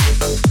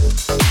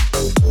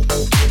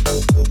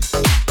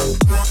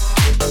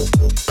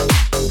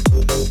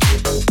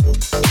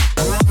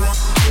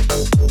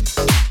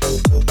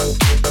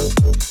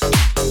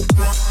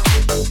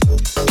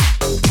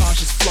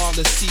 Conscious,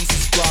 flawless,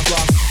 ceases, blah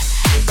blah.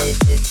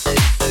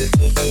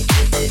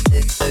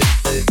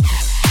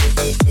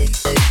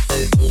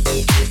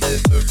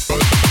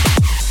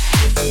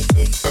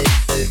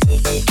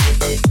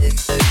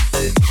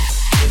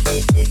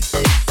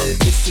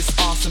 It's just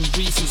awesome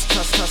reasons,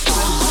 cuss.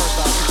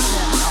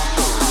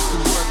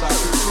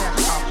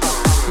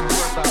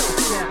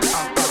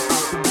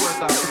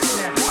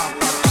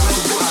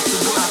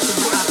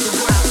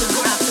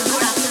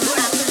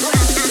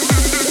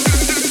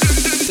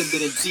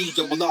 Indeed,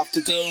 you will love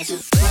to dance.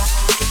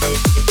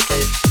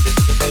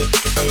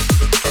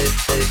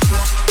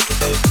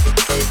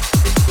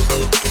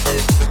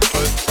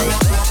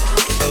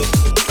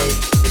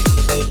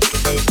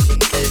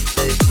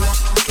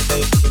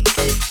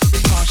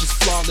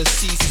 flawless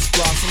ceases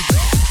blossom.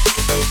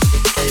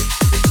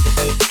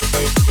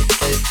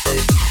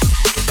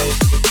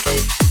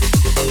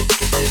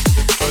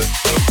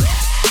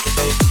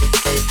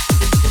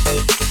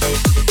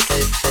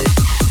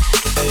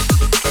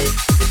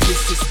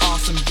 This is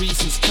awesome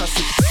Reese's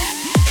custard.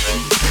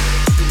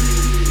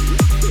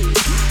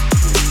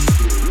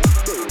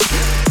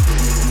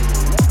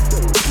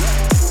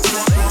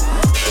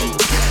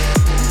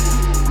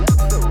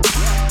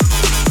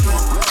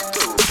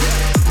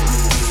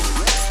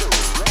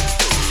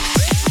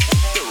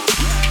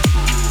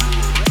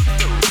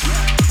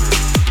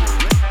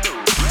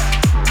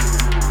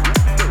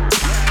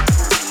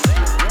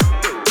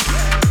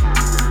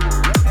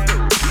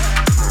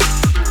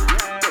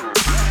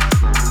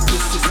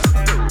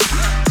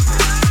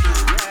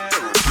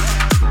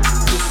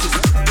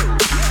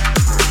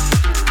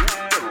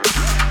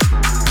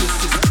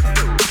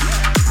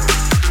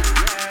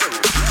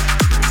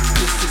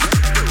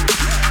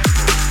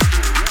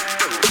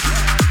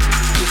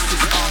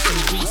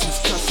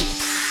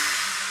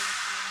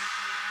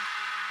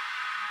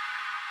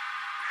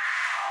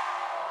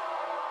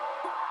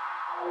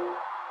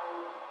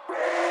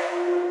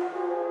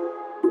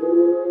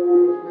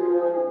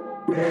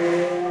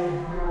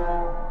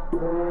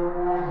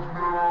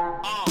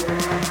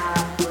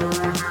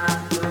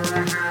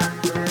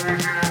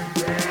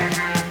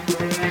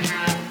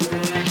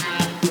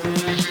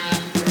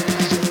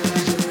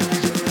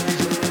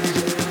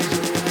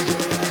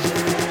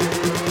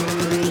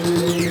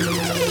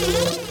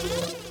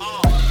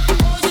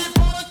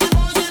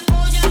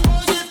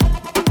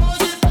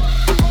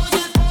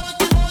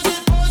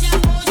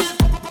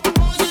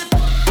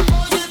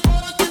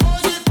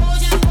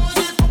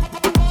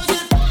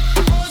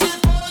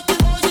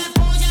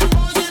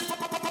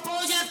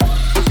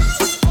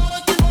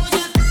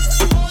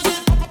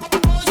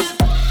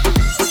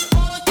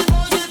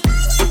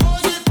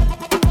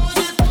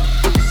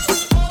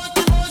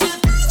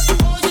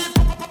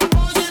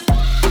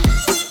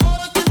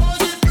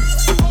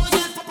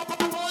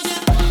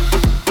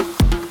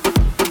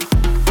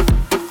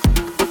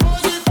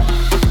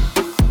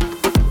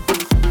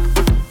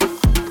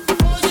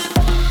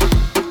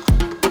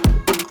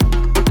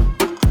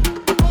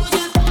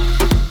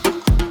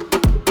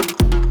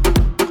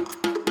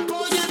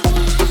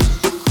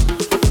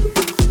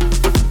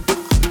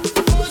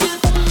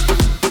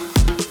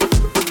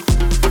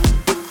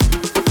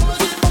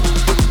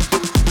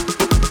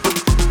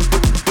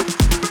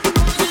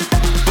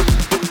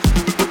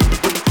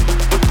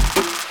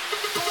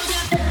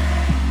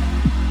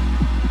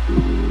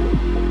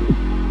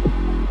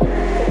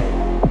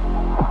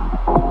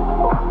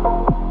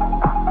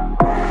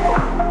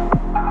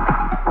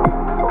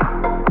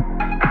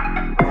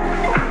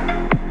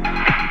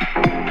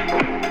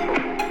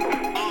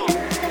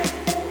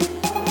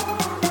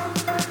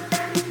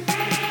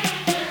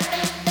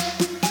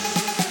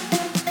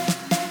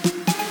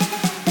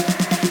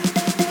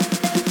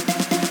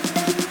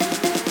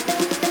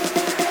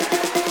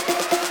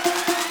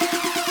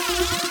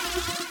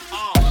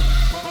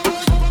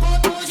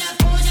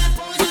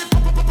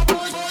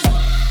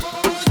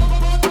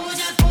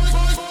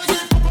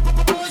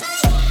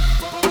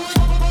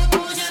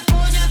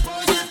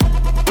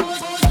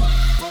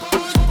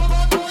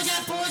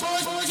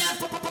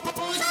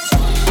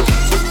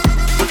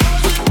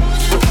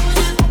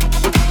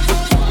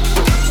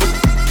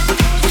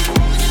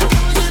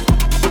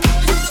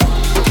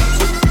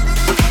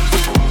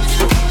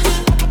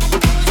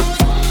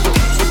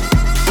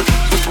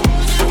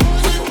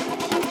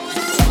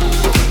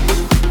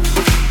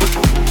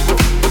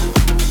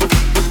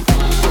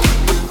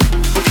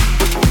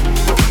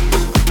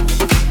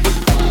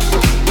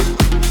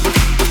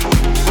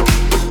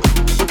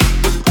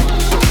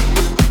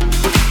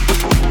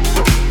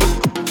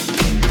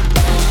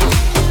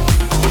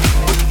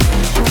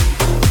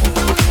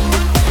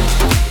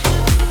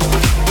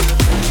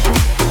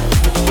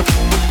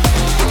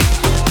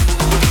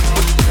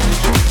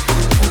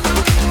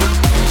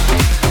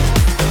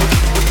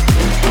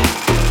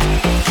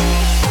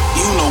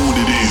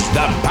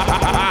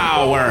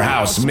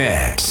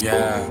 Mix.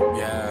 Yeah.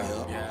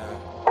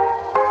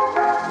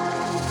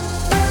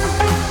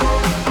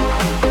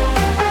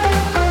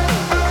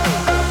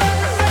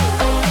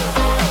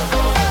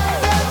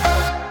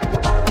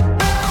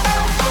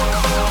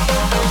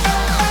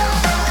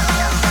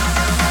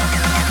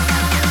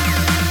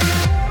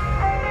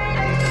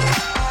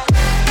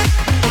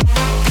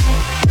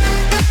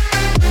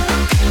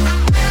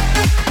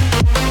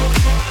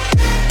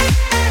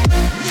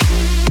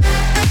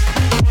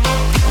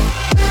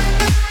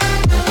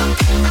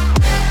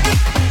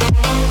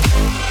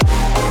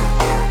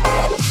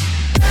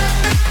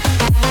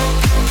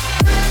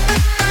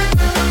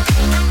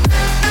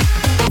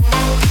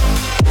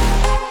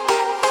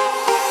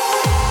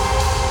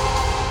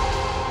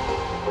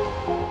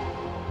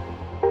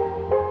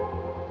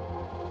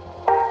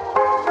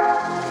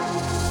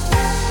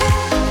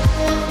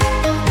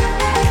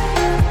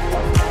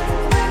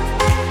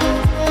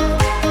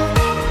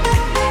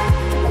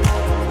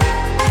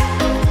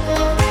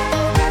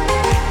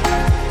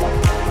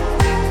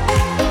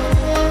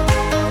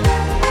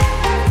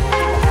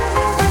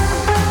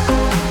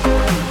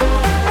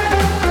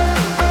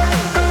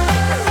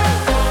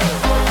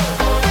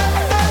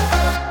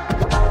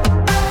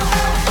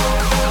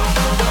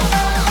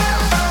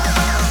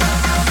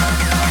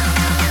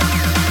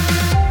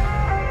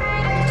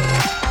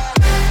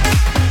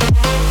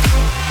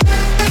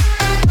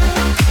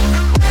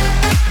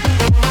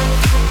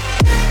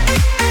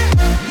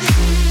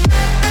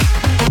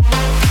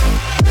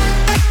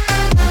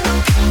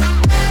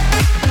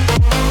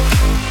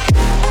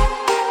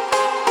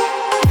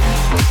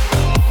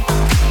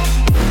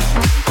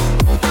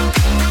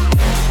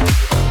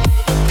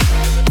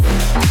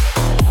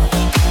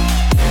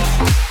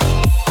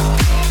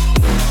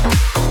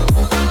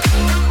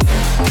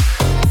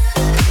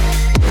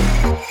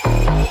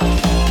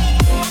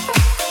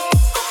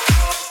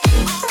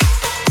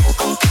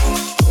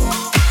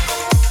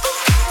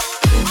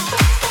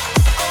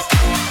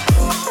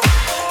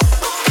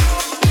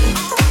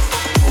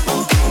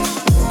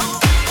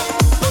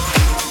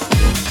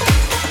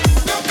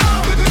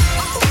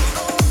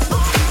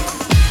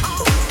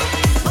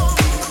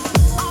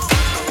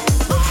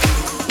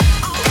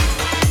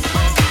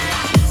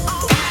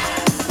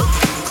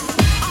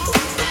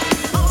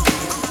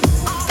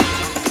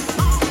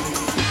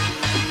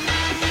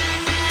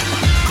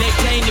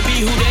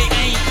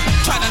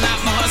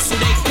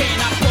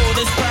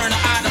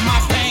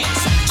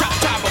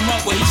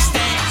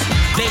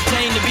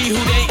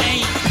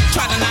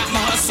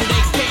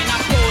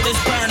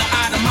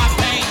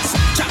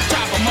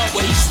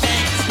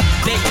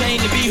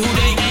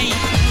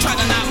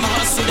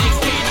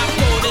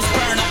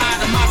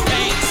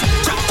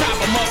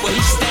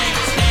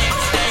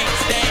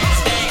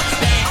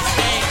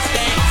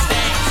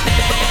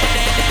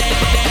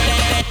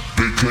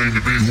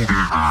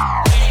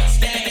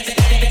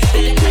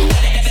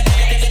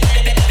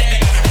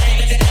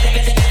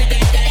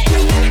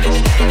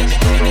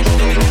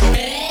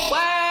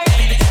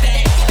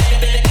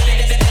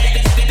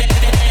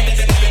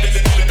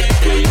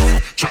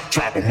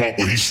 Chop him up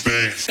where he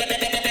stands.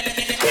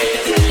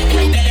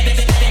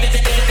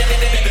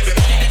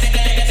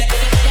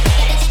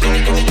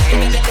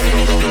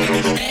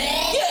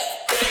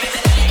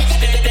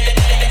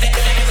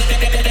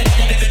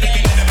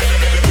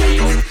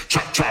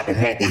 Chop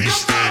him up where he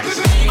stands.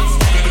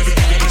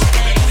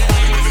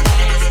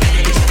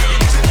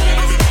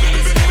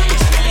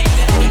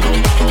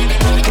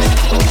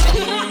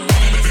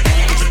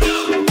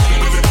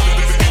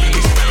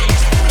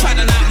 Try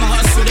to knock my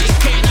hustle, they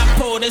can't. I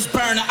pull this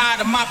burner out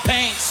of my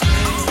pants.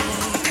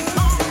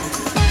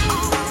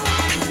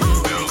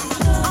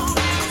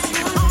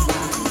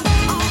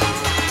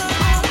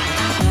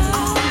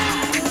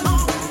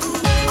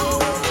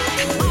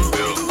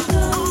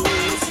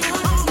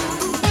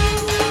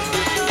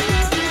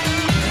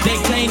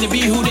 To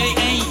be who they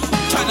ain't,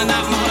 try to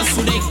knock my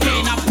hustle, they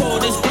can't. I pull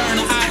this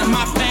burner out of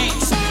my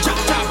pants. Chop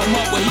him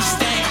up where he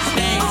stands.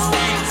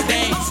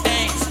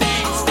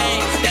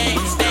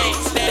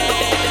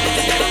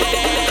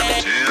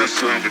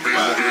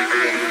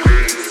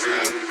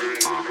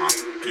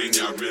 Can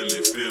y'all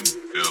really feel me?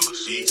 Feel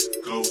us. East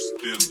Coast,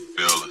 feel me.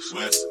 Feel us.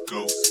 West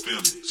Coast, feel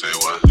me. Say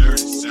what?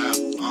 Dirty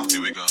South,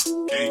 here we go.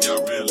 Can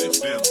y'all really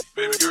feel me?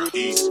 Baby girl.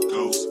 East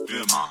Coast,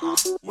 feel me.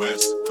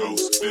 West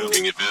Coast, feel me.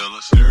 Can you feel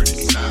us? Dirty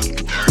South,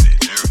 dirty.